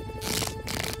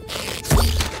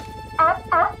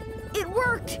 It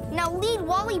worked. Now lead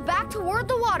Wally back toward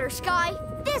the water, Sky.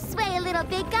 This way, little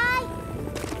big guy.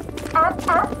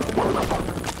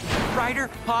 Ryder,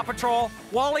 Paw Patrol,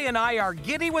 Wally and I are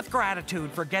giddy with gratitude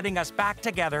for getting us back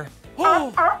together.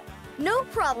 Oh. No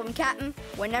problem, Captain.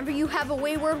 Whenever you have a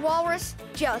wayward walrus,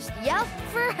 just yell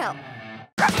for help.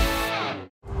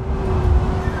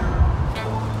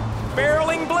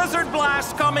 Barreling blizzard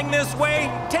blast coming this way.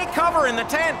 Take cover in the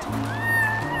tent.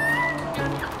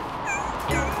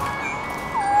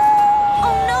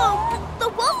 Oh no! The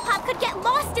wolf pup could get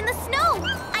lost in the snow.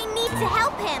 I need to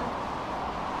help him.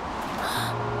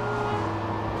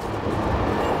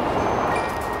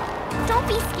 Don't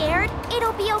be scared.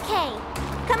 It'll be okay.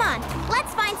 Come on,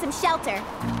 let's find some shelter.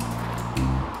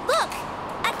 Look!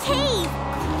 A cave!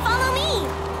 Follow me!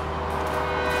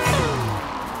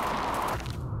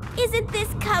 Isn't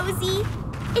this cozy?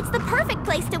 It's the perfect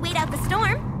place to wait out the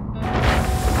storm.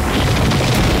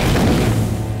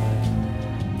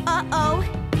 Uh-oh.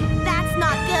 That's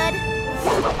not good.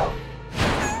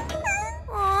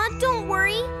 Aw, don't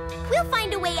worry. We'll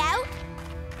find a way out.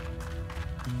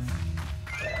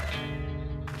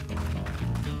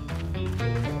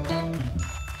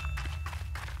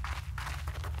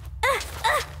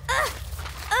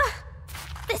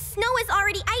 The snow is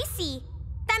already icy.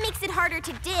 That makes it harder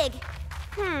to dig.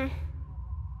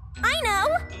 I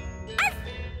know!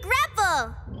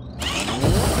 Grapple!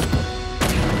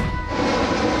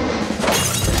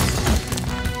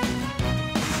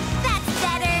 That's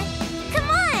better. Come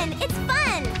on, it's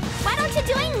fun. Why don't you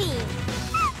join me?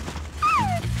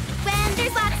 When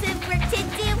there's lots of work to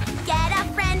do, get a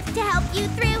friend to help you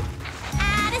through.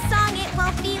 Add a song, it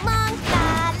won't be long.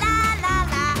 La la la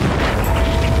la.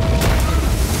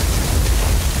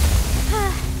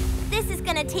 This is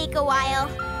gonna take a while.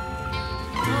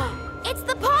 It's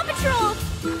the PAW Patrol!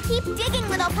 Keep digging,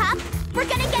 little pup. We're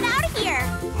gonna get out of here.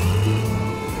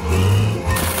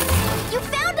 You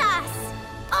found us!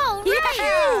 Oh,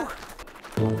 right!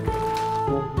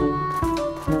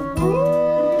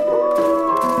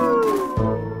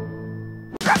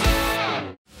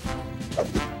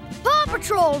 Paw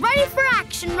Patrol, ready for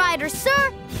action, Riders,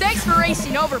 sir. Thanks for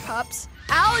racing over, pups.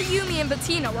 Al, Yumi, and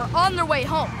Bettina were on their way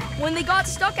home when they got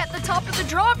stuck at the top of the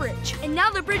drawbridge, and now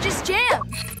the bridge is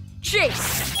jammed.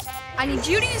 Chase, I need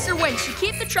you to use your winch to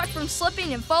keep the truck from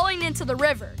slipping and falling into the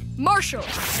river. Marshall,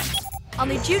 I'll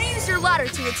need you to use your ladder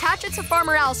to attach it to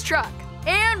Farmer Al's truck.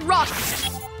 And Rocky,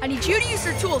 I need you to use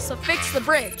your tools to fix the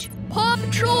bridge. Paw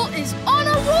Patrol is on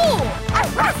a roll!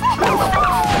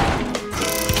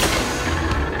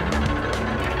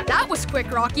 That was quick,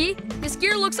 Rocky. This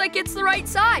gear looks like it's the right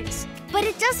size. But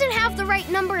it doesn't have the right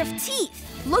number of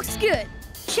teeth. Looks good.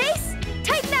 Chase,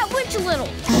 tighten that winch a little.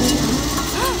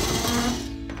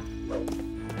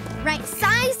 Right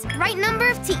size, right number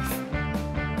of teeth.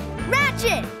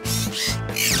 Ratchet!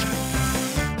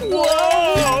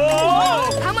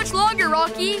 Whoa! How much longer,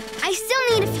 Rocky? I still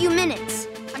need a few minutes.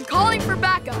 I'm calling for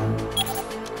backup.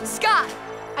 Scott,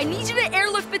 I need you to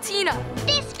airlift Bettina.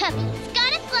 This puppy's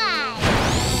gotta fly.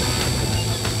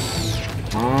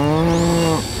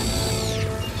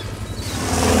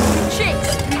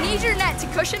 Chase, we need your net to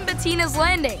cushion Bettina's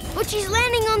landing. But she's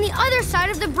landing on the other side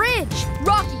of the bridge.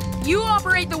 Rocky, you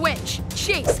operate the winch.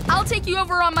 Chase, I'll take you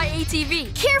over on my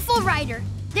ATV. Careful, Ryder.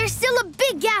 There's still a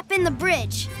big gap in the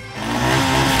bridge.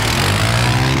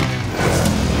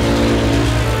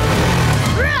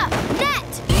 Rah!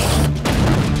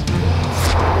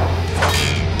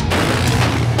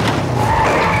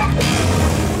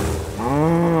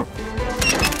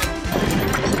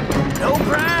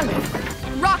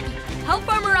 help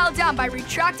our morale down by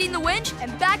retracting the winch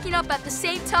and backing up at the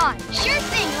same time. Sure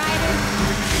thing, Ryder.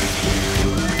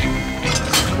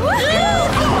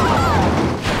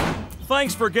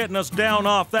 Thanks for getting us down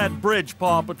off that bridge,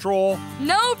 Paw Patrol.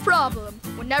 No problem.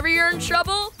 Whenever you're in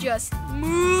trouble, just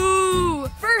moo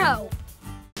for help.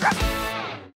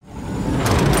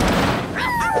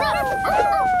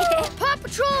 Paw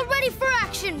Patrol ready for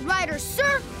action, Ryder,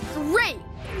 sir. Great,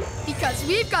 because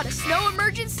we've got a snow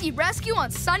emergency rescue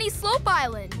on Sunny Slope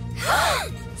Island.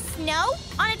 Snow?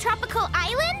 On a tropical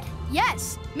island?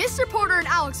 Yes, Mr. Porter and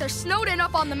Alex are snowed in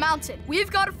up on the mountain.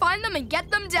 We've got to find them and get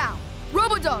them down.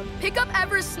 Robodog, pick up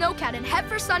Everest Snowcat and head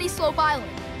for Sunny Slope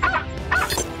Island.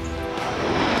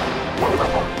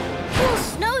 Cool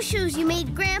snowshoes you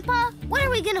made, Grandpa. What are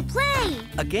we gonna play?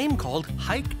 A game called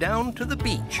Hike Down to the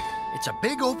Beach. It's a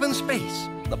big open space.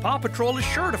 The Paw Patrol is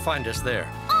sure to find us there.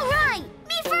 All right,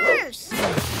 me first.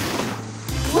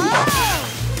 Whoa!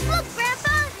 Look,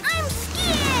 Grandpa, I'm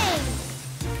skiing.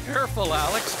 Careful,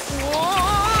 Alex. Whoa!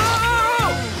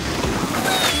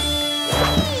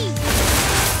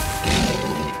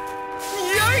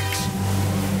 Yikes!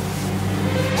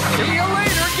 See you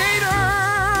later,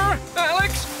 Gator!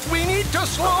 Alex, we need to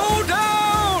slow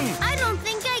down! I don't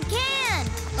think I can,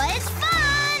 but it's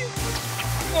fun.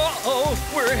 Uh-oh,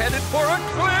 we're headed for a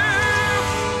cliff!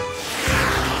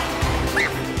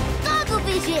 Goggle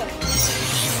vision.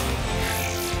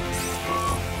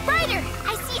 Ryder,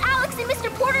 I see Alex and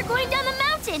Mr. Porter going down the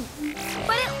mountain.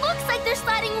 But it looks like they're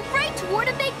sliding right toward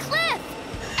a big cliff.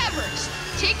 Everest,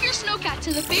 take your snowcat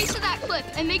to the base of that cliff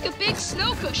and make a big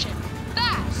snow cushion.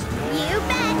 Fast! You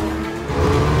bet.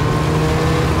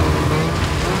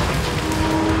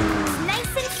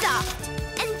 Nice and soft,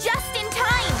 and just in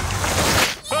time.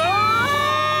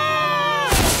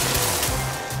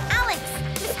 Alex,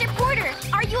 Mr. Porter,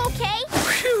 are you okay?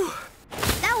 Phew.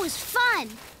 That was fun.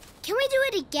 Can we do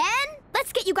it again?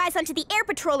 Let's get you guys onto the air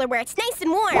patroller where it's nice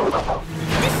and warm.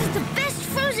 This is the best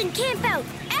frozen camp out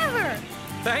ever.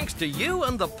 Thanks to you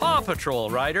and the Paw Patrol,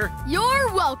 Ryder.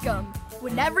 You're welcome.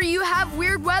 Whenever you have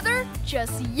weird weather,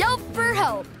 just yelp for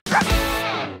help.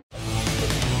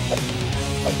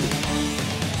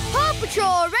 Paw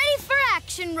Patrol ready for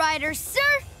action, Ryder,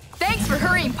 sir. Thanks for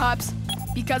hurrying, pups,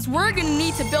 because we're gonna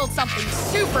need to build something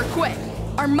super quick.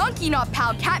 Our monkey knot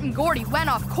pal, Captain Gordy, went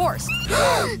off course.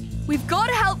 We've got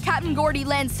to help Captain Gordy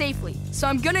land safely, so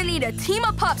I'm gonna need a team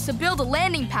of pups to build a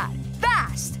landing pad,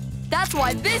 fast. That's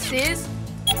why this is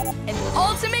an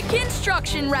ultimate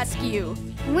construction rescue.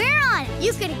 We're on it.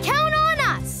 You can count on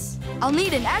us. I'll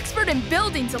need an expert in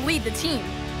building to lead the team.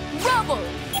 Rubble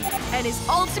and his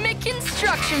ultimate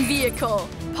construction vehicle.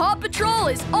 Paw Patrol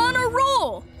is on a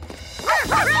roll.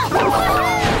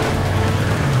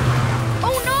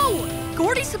 Oh no!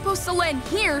 Gordy's supposed to land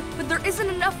here, but there isn't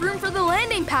enough room for the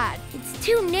landing pad. It's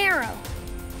too narrow.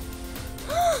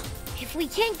 If we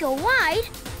can't go wide,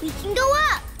 we can go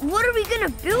up. What are we gonna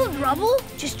build, Rubble?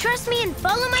 Just trust me and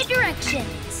follow my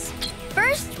directions.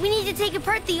 First, we need to take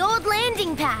apart the old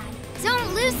landing pad.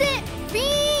 Don't lose it,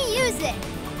 reuse it.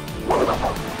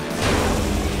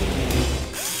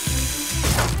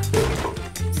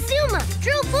 Zuma,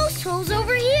 drill post holes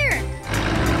over here.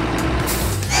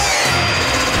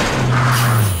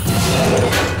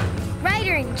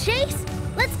 Ryder and Chase,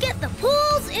 let's get the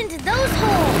poles into those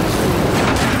holes.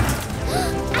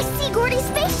 I see Gordy's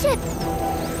spaceship.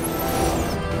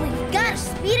 We've got to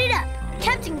speed it up.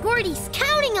 Captain Gordy's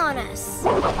counting on us.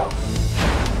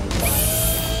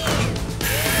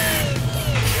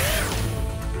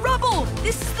 Rubble!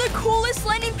 This is the coolest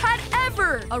landing pad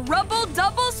ever! A Rubble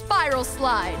double spiral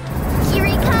slide. Here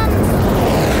he comes.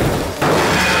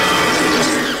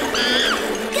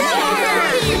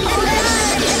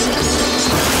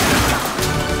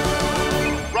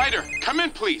 Ryder, come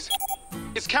in, please.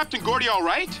 Is Captain Gordy all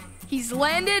right? He's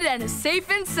landed and is safe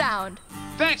and sound.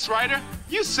 Thanks, Ryder.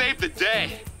 You saved the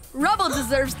day. Rubble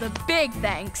deserves the big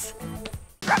thanks.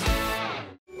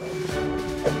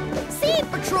 Sea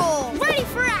Patrol, ready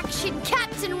for action,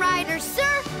 Captain Ryder,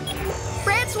 sir.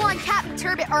 Francois and Captain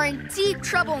Turbot are in deep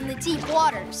trouble in the deep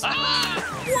waters.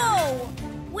 Whoa!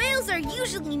 Whales are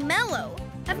usually mellow.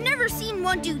 I've never seen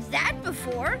one do that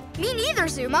before. Me neither,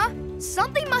 Zuma.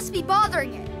 Something must be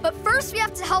bothering it. But first we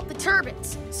have to help the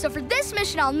turbot. So for this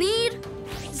mission, I'll need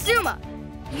Zuma.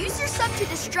 Use your sub to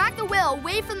distract the whale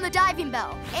away from the diving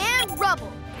bell. And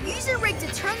Rubble. Use your rig to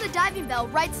turn the diving bell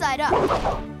right side up.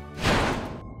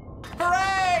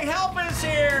 Hooray! Help is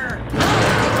here!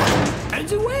 And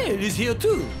the whale is here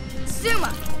too.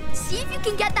 Zuma, see if you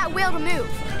can get that whale to move.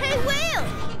 Hey, whale!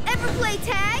 Ever play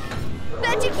tag?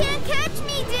 Bet you can't catch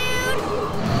me, dude!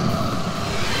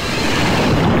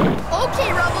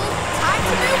 Okay, Rubble.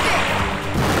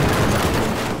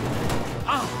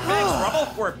 Thanks, Rubble.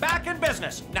 We're back in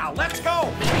business. Now let's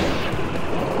go.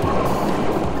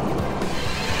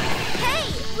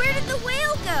 Hey, where did the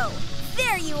whale go?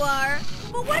 There you are.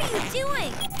 But what are you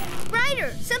doing?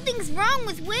 Ryder, something's wrong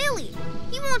with Whaley.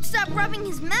 He won't stop rubbing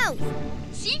his mouth.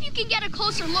 See if you can get a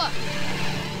closer look.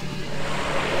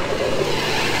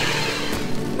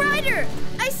 Ryder,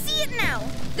 I see it now.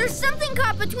 There's something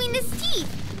caught between his teeth.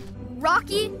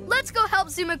 Rocky, let's go help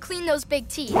Zuma clean those big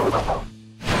teeth.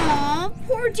 Aw,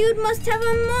 poor dude must have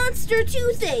a monster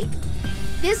toothache.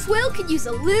 This whale could use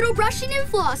a little brushing and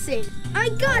flossing. I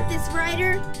got this,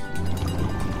 Ryder.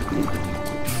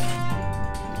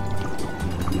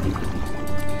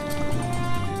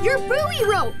 Your buoy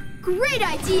rope! Great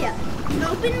idea!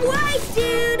 Open wide,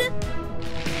 dude!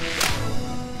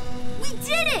 We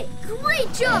did it!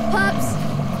 Great job, pups!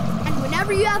 And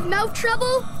whenever you have mouth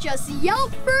trouble, just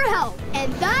yelp for help.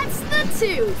 And that's the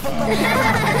tooth!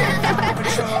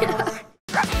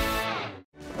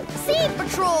 Sea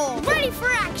Patrol! Ready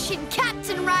for action,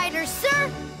 Captain Ryder, sir!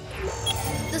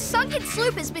 The sunken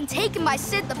sloop has been taken by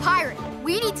Sid the pirate.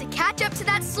 We need to catch up to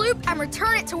that sloop and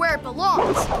return it to where it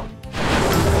belongs.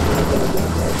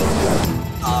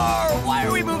 Oh, why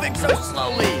are we moving so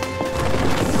slowly?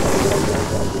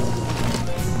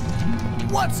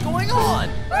 What's going on?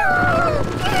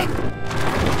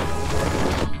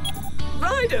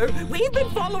 Ryder, we've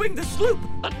been following the sloop,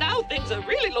 but now things are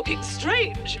really looking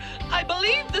strange. I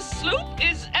believe the sloop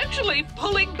is actually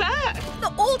pulling back.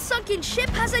 The old sunken ship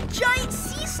has a giant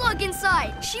sea slug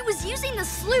inside. She was using the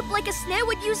sloop like a snail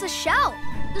would use a shell.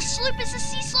 The sloop is the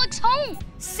sea slug's home.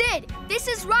 Sid, this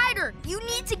is Ryder. You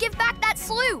need to give back that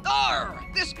sloop. Arr!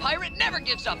 This pirate never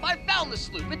gives up. I found the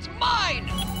sloop. It's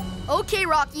mine. Okay,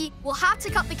 Rocky. We'll have to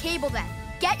cut the cable then.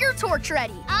 Get your torch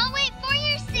ready. I'll wait for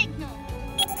your signal.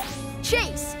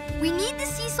 Chase, we need the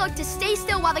sea slug to stay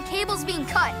still while the cable's being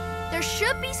cut. There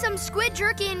should be some squid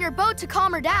jerky in your boat to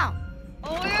calm her down.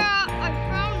 Oh yeah, I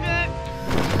found it.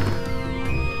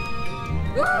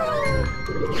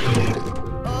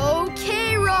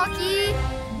 Okay, Rocky.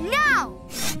 Now!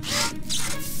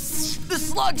 The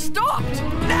slug stopped!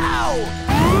 Now!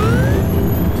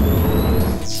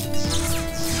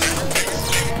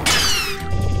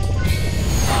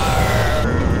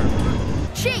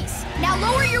 Chase, now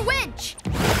lower your winch.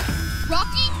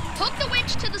 Rocky, hook the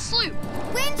winch to the sloop.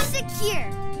 Winch secure.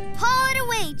 Haul it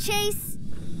away, Chase.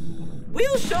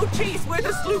 We'll show Chase where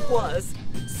the sloop was.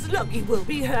 Sluggy will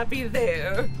be happy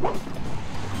there.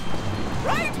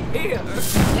 Right here.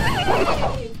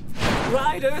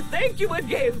 Ryder, thank you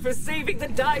again for saving the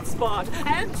dive spot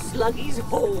and Sluggy's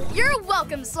home. You're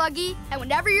welcome, Sluggy. And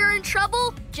whenever you're in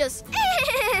trouble, just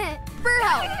for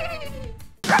help.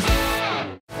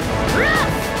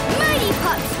 Mighty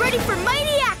Pups, ready for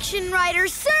mighty action, Ryder,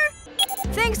 sir?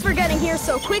 Thanks for getting here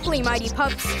so quickly, Mighty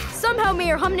Pups. Somehow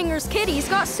Mayor Humdinger's kitties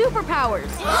got superpowers.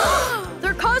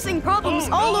 They're causing problems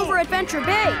all over Adventure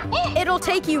Bay. It'll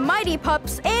take you Mighty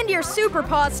Pups and your super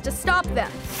paws to stop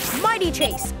them. Mighty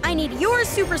Chase, I need your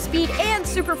super speed and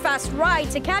super fast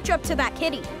ride to catch up to that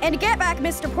kitty and get back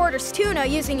Mr. Porter's tuna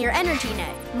using your energy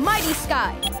net. Mighty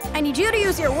Sky, I need you to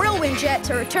use your whirlwind jet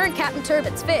to return Captain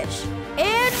Turbot's fish.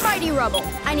 And Mighty Rubble,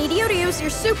 I need you to use your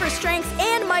super strength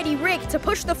and Mighty Rig to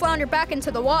push the flounder back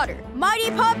into the water. Mighty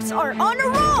Pups are on a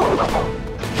roll!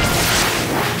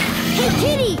 Hey,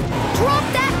 kitty, drop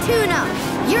that tuna.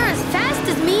 You're as fast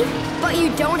as me, but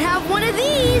you don't have one of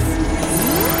these.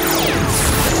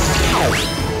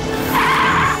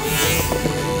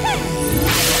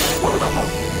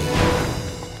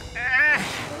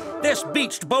 This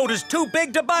beached boat is too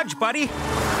big to budge, buddy.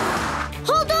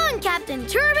 Hold on, Captain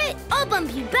Turbot. I'll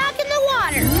bump you back in the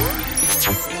water.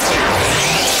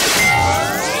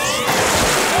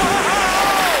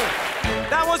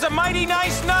 That was a mighty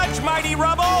nice nudge, Mighty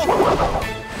Rubble.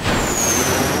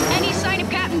 Any sign of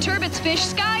Captain Turbot's fish,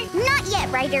 Sky? Not yet,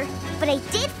 Ryder. But I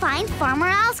did find Farmer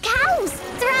Al's cows.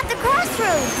 They're at the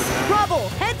crossroads. Rubble,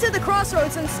 head to the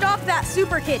crossroads and stop that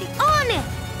super kitty. On it!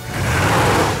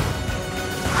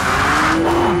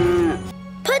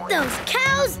 Put those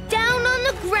cows down on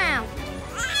the ground.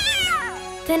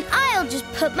 Then I'll just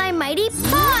put my mighty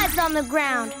paws on the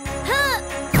ground. Huh.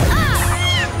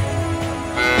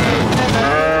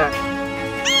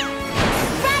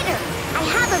 Ryder, I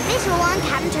have a visual on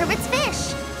Captain Turbot's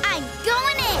fish. I'm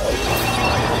going in.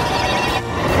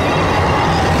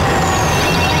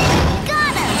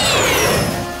 Got him!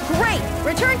 Great!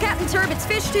 Return Captain Turbot's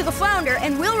fish to the flounder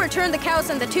and we'll return the cows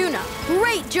and the tuna.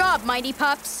 Great job, Mighty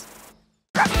Pups.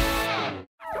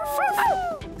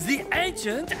 The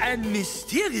ancient and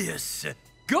mysterious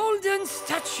golden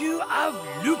statue of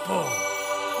Lupo.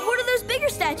 bigger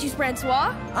statues,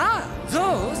 Francois? Ah,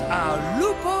 those are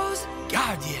Lupo's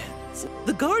guardians.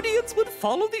 The Guardians would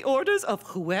follow the orders of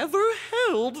whoever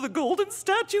held the golden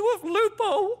statue of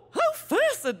Lupo. How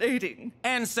fascinating!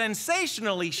 And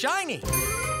sensationally shiny.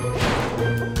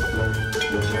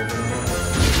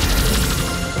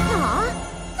 Aw,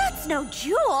 that's no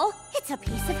jewel. It's a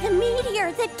piece of the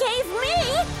meteor that gave me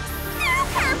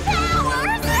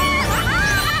superpowers!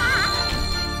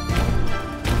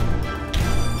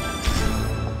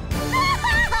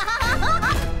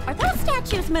 Are those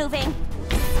statues moving?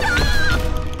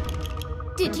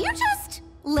 Stop! Did you just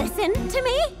listen to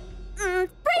me?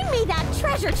 Bring me that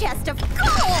treasure chest of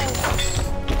gold!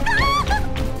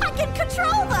 I can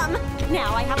control them!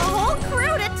 Now I have a whole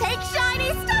crew to take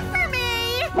shiny stuff for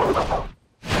me!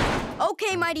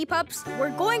 Okay, Mighty Pups,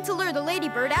 we're going to lure the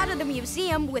ladybird out of the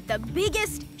museum with the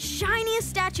biggest, shiniest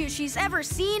statue she's ever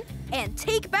seen and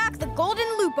take back the golden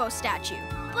Lupo statue.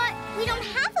 But we don't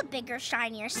have a bigger,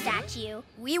 shinier statue.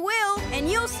 We will, and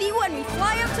you'll see when we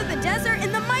fly up to the desert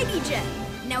in the Mighty Jet.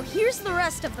 Now here's the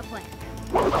rest of the plan.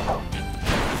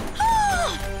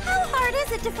 How hard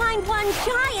is it to find one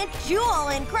giant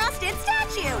jewel-encrusted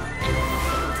statue?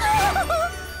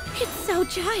 It's so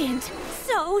giant,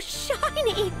 so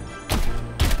shiny.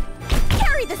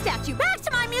 Carry the statue back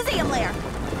to my museum lair.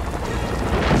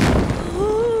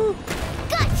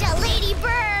 Gotcha,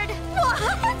 ladybird! What?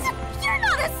 You're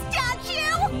not a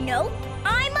statue! Nope,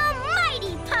 I'm a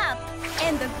mighty pup.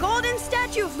 And the golden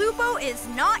statue of Lupo is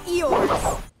not yours.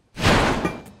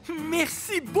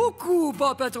 Merci beaucoup,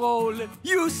 PAW Patrol.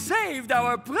 You saved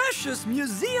our precious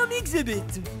museum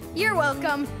exhibit. You're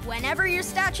welcome. Whenever your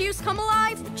statues come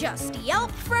alive, just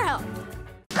yelp for help.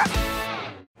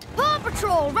 Paw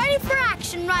Patrol, ready for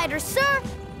action, riders, sir!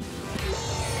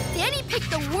 Danny picked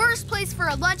the worst place for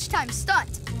a lunchtime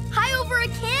stunt, high over a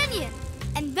canyon.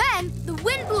 And then the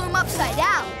wind blew him upside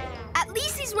down. At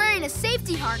least he's wearing a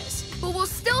safety harness, but we'll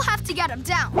still have to get him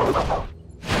down.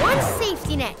 One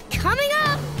safety net coming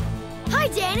up. Hi,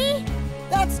 Danny.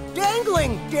 That's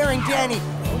dangling, Daring Danny.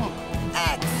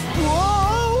 X.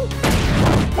 Whoa!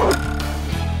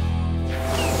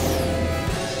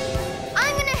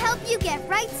 I'm gonna help you get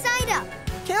right side up.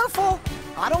 Careful.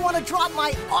 I don't want to drop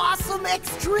my awesome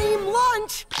extreme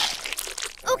lunch.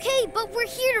 Okay, but we're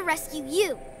here to rescue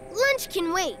you. Lunch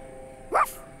can wait.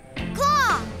 Ruff!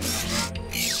 Claw!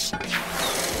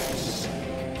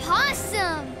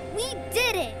 Possum! We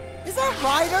did it! Is that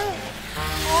Ryder?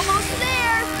 Almost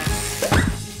there!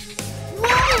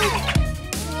 Whoa!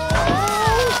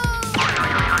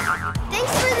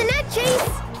 Thanks for the net, Chase!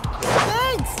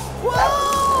 Thanks!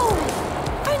 Whoa!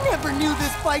 I never knew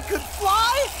this bike could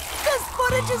fly! This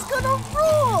footage is gonna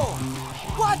rule!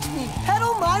 Watch me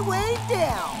pedal my way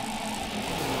down!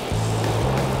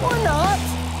 Or not.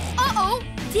 Uh-oh!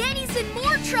 Danny's in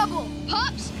more trouble!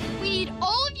 Pups, we need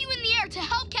all of you in the air to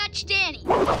help catch Danny.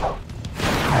 Ruff!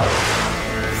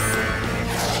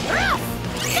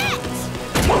 Net!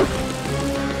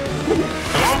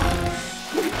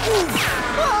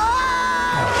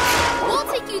 We'll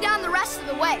take you down the rest of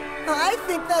the way. I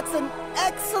think that's an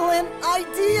excellent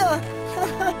idea.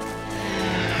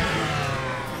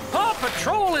 PAW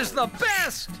Patrol is the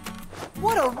best!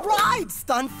 What a ride,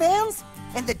 stunt fans!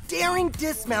 And the daring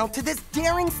dismount to this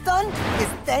daring stunt is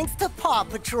thanks to PAW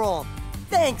Patrol.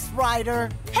 Thanks, Ryder.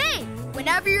 Hey,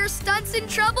 whenever your stunt's in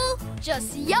trouble,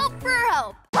 just yelp for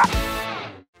help.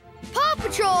 Paw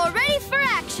Patrol, ready for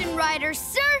action, riders,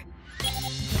 sir.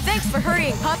 Thanks for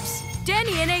hurrying, pups.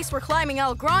 Danny and Ace were climbing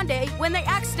El Grande when they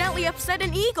accidentally upset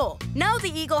an eagle. Now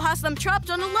the eagle has them trapped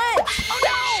on a ledge. Oh,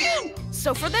 no!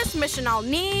 So for this mission, I'll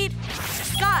need...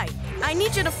 Sky, I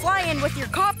need you to fly in with your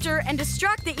copter and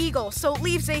distract the eagle so it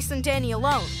leaves Ace and Danny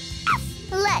alone.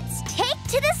 Let's take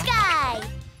to the sky.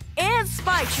 And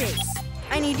Spy Chase,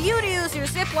 I need you to use your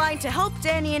zip line to help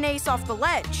Danny and Ace off the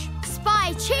ledge.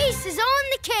 Spy Chase is on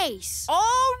the case.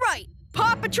 All right,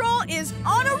 PAW Patrol is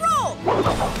on a roll.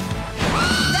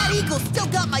 That eagle still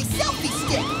got my selfie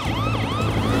stick.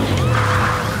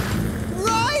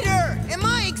 Ryder, am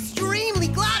I extremely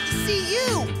glad to see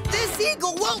you. This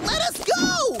eagle won't let us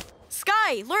go.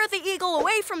 Sky, lure the eagle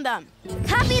away from them.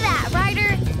 Copy that,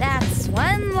 Ryder. That's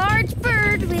one large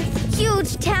bird with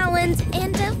huge talons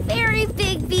and a very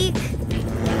big beak.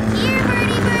 Here,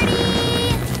 birdie,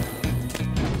 birdie.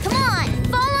 Come on,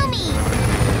 follow me.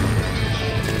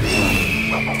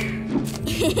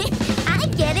 I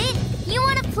get it. You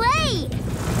want to play.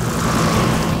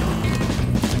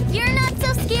 You're not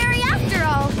so scary after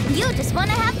all. You just want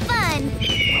to have fun.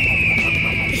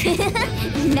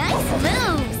 Nice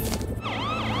moves.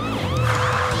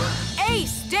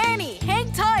 Ace, Danny,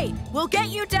 hang tight. We'll get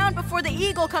you down before the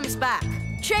eagle comes back.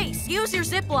 Chase, use your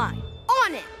zip line.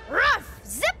 On it! Ruff!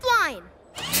 Zip line!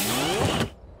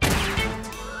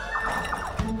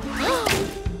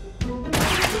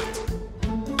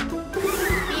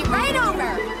 Be right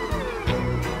over!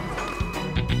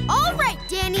 All right,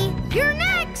 Danny, you're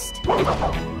next!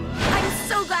 I'm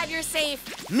so glad you're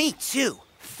safe. Me too.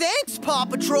 Thanks, Paw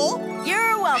Patrol.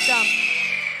 You're welcome.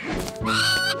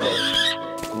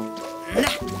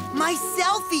 My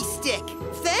selfie stick.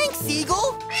 Thanks,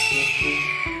 Eagle.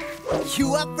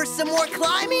 You up for some more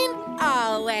climbing?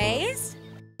 Always.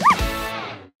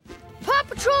 Paw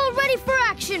Patrol ready for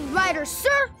action, Ryder,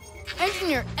 sir!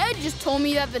 Engineer Ed just told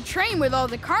me that the train with all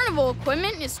the carnival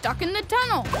equipment is stuck in the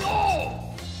tunnel.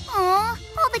 Aw,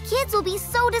 all the kids will be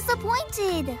so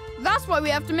disappointed. That's why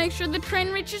we have to make sure the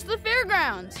train reaches the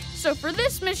fairgrounds. So for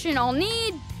this mission, I'll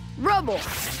need rubble.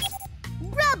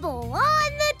 Rubble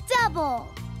on the double.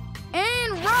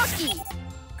 And Rocky.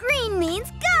 Green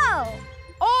means go.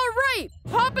 All right,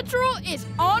 Paw Patrol is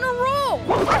on a roll.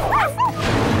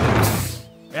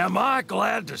 Am I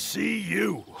glad to see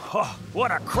you? Oh,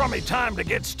 what a crummy time to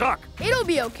get stuck. It'll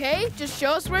be okay. Just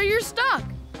show us where you're stuck.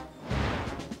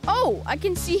 Oh, I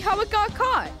can see how it got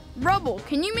caught. Rubble,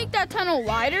 can you make that tunnel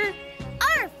wider?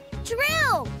 Arf!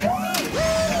 Drill!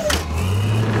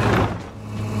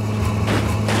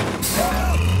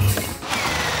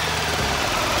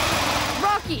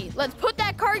 Rocky, let's put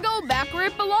that cargo back where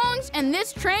it belongs, and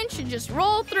this train should just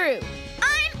roll through.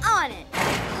 I'm on it!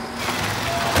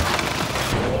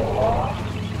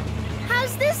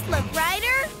 How's this look,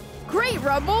 Ryder? Great,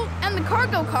 Rubble, and the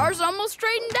cargo car's almost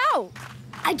straightened out.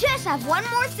 I just have one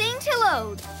more thing to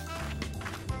load.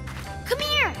 Come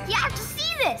here, you have to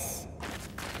see this.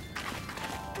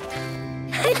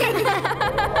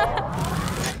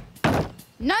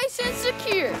 Nice and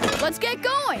secure. Let's get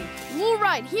going. We'll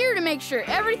ride here to make sure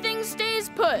everything stays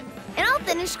put. And I'll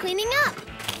finish cleaning up.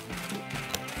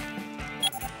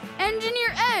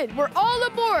 Engineer Ed, we're all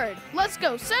aboard. Let's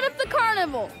go set up the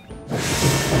carnival.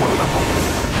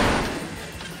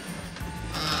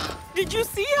 Did you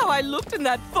see how I looked in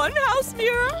that funhouse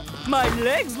mirror? My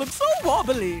legs look so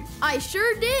wobbly. I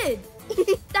sure did.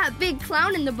 That big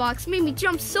clown in the box made me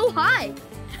jump so high.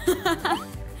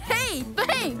 Hey,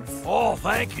 thanks. Oh,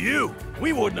 thank you.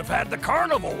 We wouldn't have had the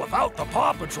carnival without the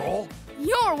Paw Patrol.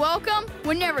 You're welcome.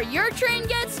 Whenever your train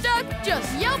gets stuck,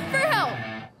 just yelp for help.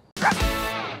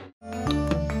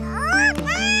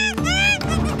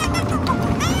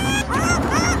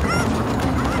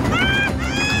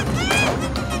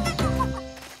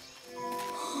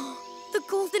 The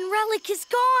golden relic is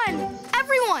gone.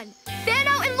 Everyone, fan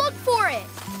out and look for it.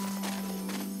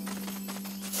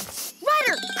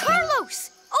 Ryder, Carlos,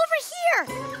 over here.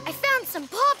 I found some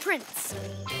paw prints.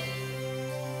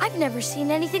 I've never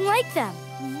seen anything like them.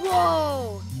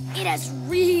 Whoa, it has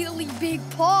really big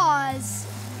paws.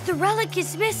 The relic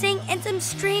is missing and some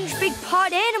strange big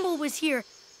pawed animal was here.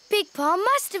 Big Paw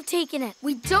must have taken it.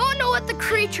 We don't know what the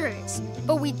creature is,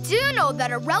 but we do know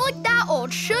that a relic that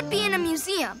old should be in a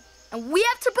museum, and we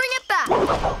have to bring it back.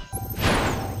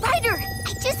 Ryder,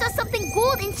 I just saw something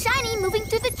gold and shiny moving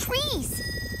through the trees.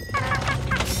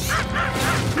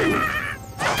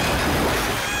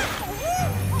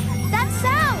 That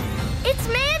sound! It's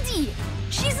Mandy!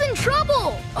 She's in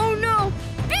trouble! Oh no!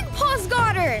 Big Paw's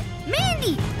got her!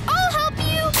 Mandy, I'll help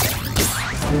you!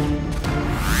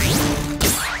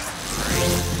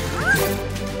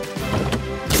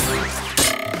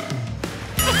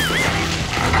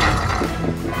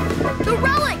 The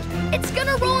relic! It's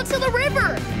gonna roll into the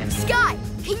river! Sky,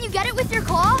 can you get it with your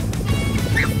claw?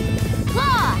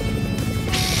 Claw!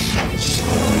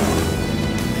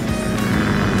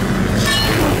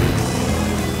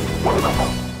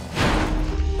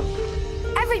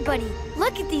 Everybody,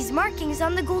 look at these markings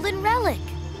on the golden relic.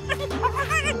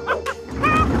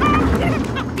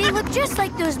 They look just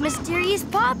like those mysterious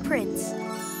paw prints.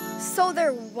 So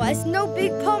there was no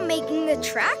Big Paw making the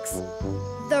tracks?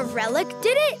 The relic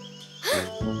did it?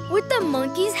 With the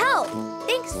monkey's help.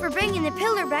 Thanks for bringing the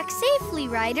pillar back safely,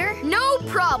 Ryder. No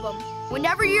problem.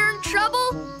 Whenever you're in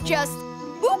trouble, just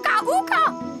ooka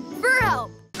ooka for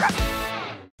help.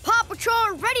 Paw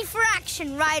Patrol ready for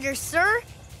action, Ryder, sir.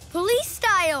 Police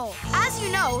style. As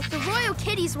you know, the Royal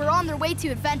Kitties were on their way to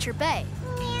Adventure Bay.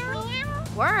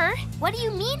 Were? What do you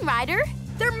mean, Ryder?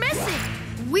 They're missing.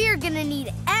 We're gonna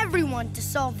need everyone to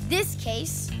solve this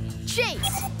case.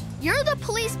 Chase, you're the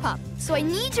police pup, so I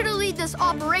need you to lead this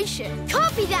operation.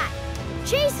 Copy that.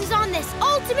 Chase is on this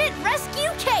ultimate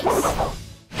rescue case.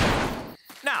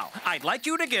 Now, I'd like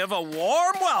you to give a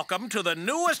warm welcome to the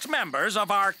newest members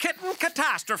of our Kitten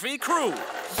Catastrophe crew.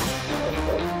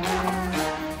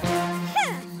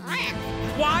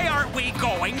 aren't we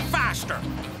going faster?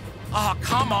 Oh,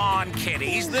 come on,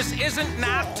 kiddies. This isn't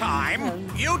nap time.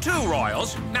 You too,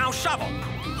 Royals. Now shovel.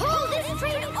 Pull this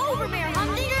train over, Mayor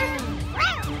Humdinger.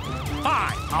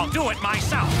 Fine, I'll do it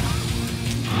myself.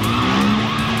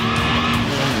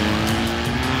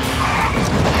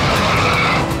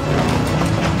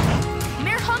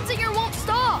 Mayor Humdinger won't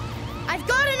stop. I've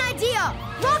got an idea.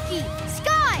 Rocky,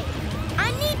 Sky,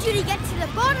 I need you to get to the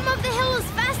bottom of the hill as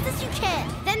fast as you can.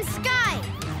 Then Sky,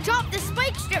 drop the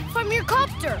spike strip from your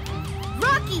copter.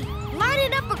 Rocky, line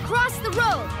it up across the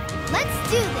road.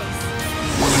 Let's do this.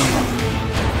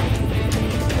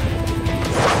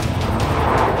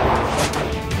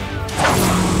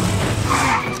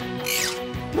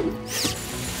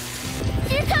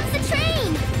 Here comes the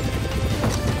train!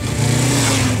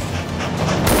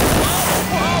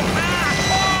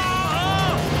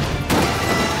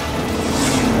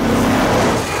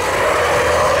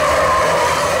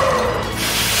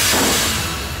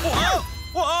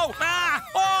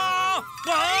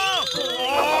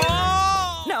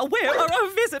 Now, where are our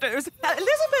visitors?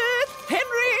 Elizabeth!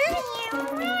 Henry!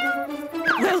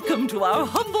 Welcome to our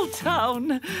humble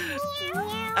town.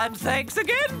 And thanks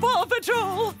again, PAW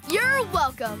Patrol! You're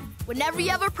welcome. Whenever you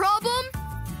have a problem,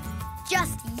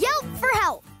 just yelp for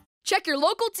help. Check your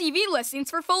local TV listings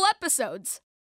for full episodes.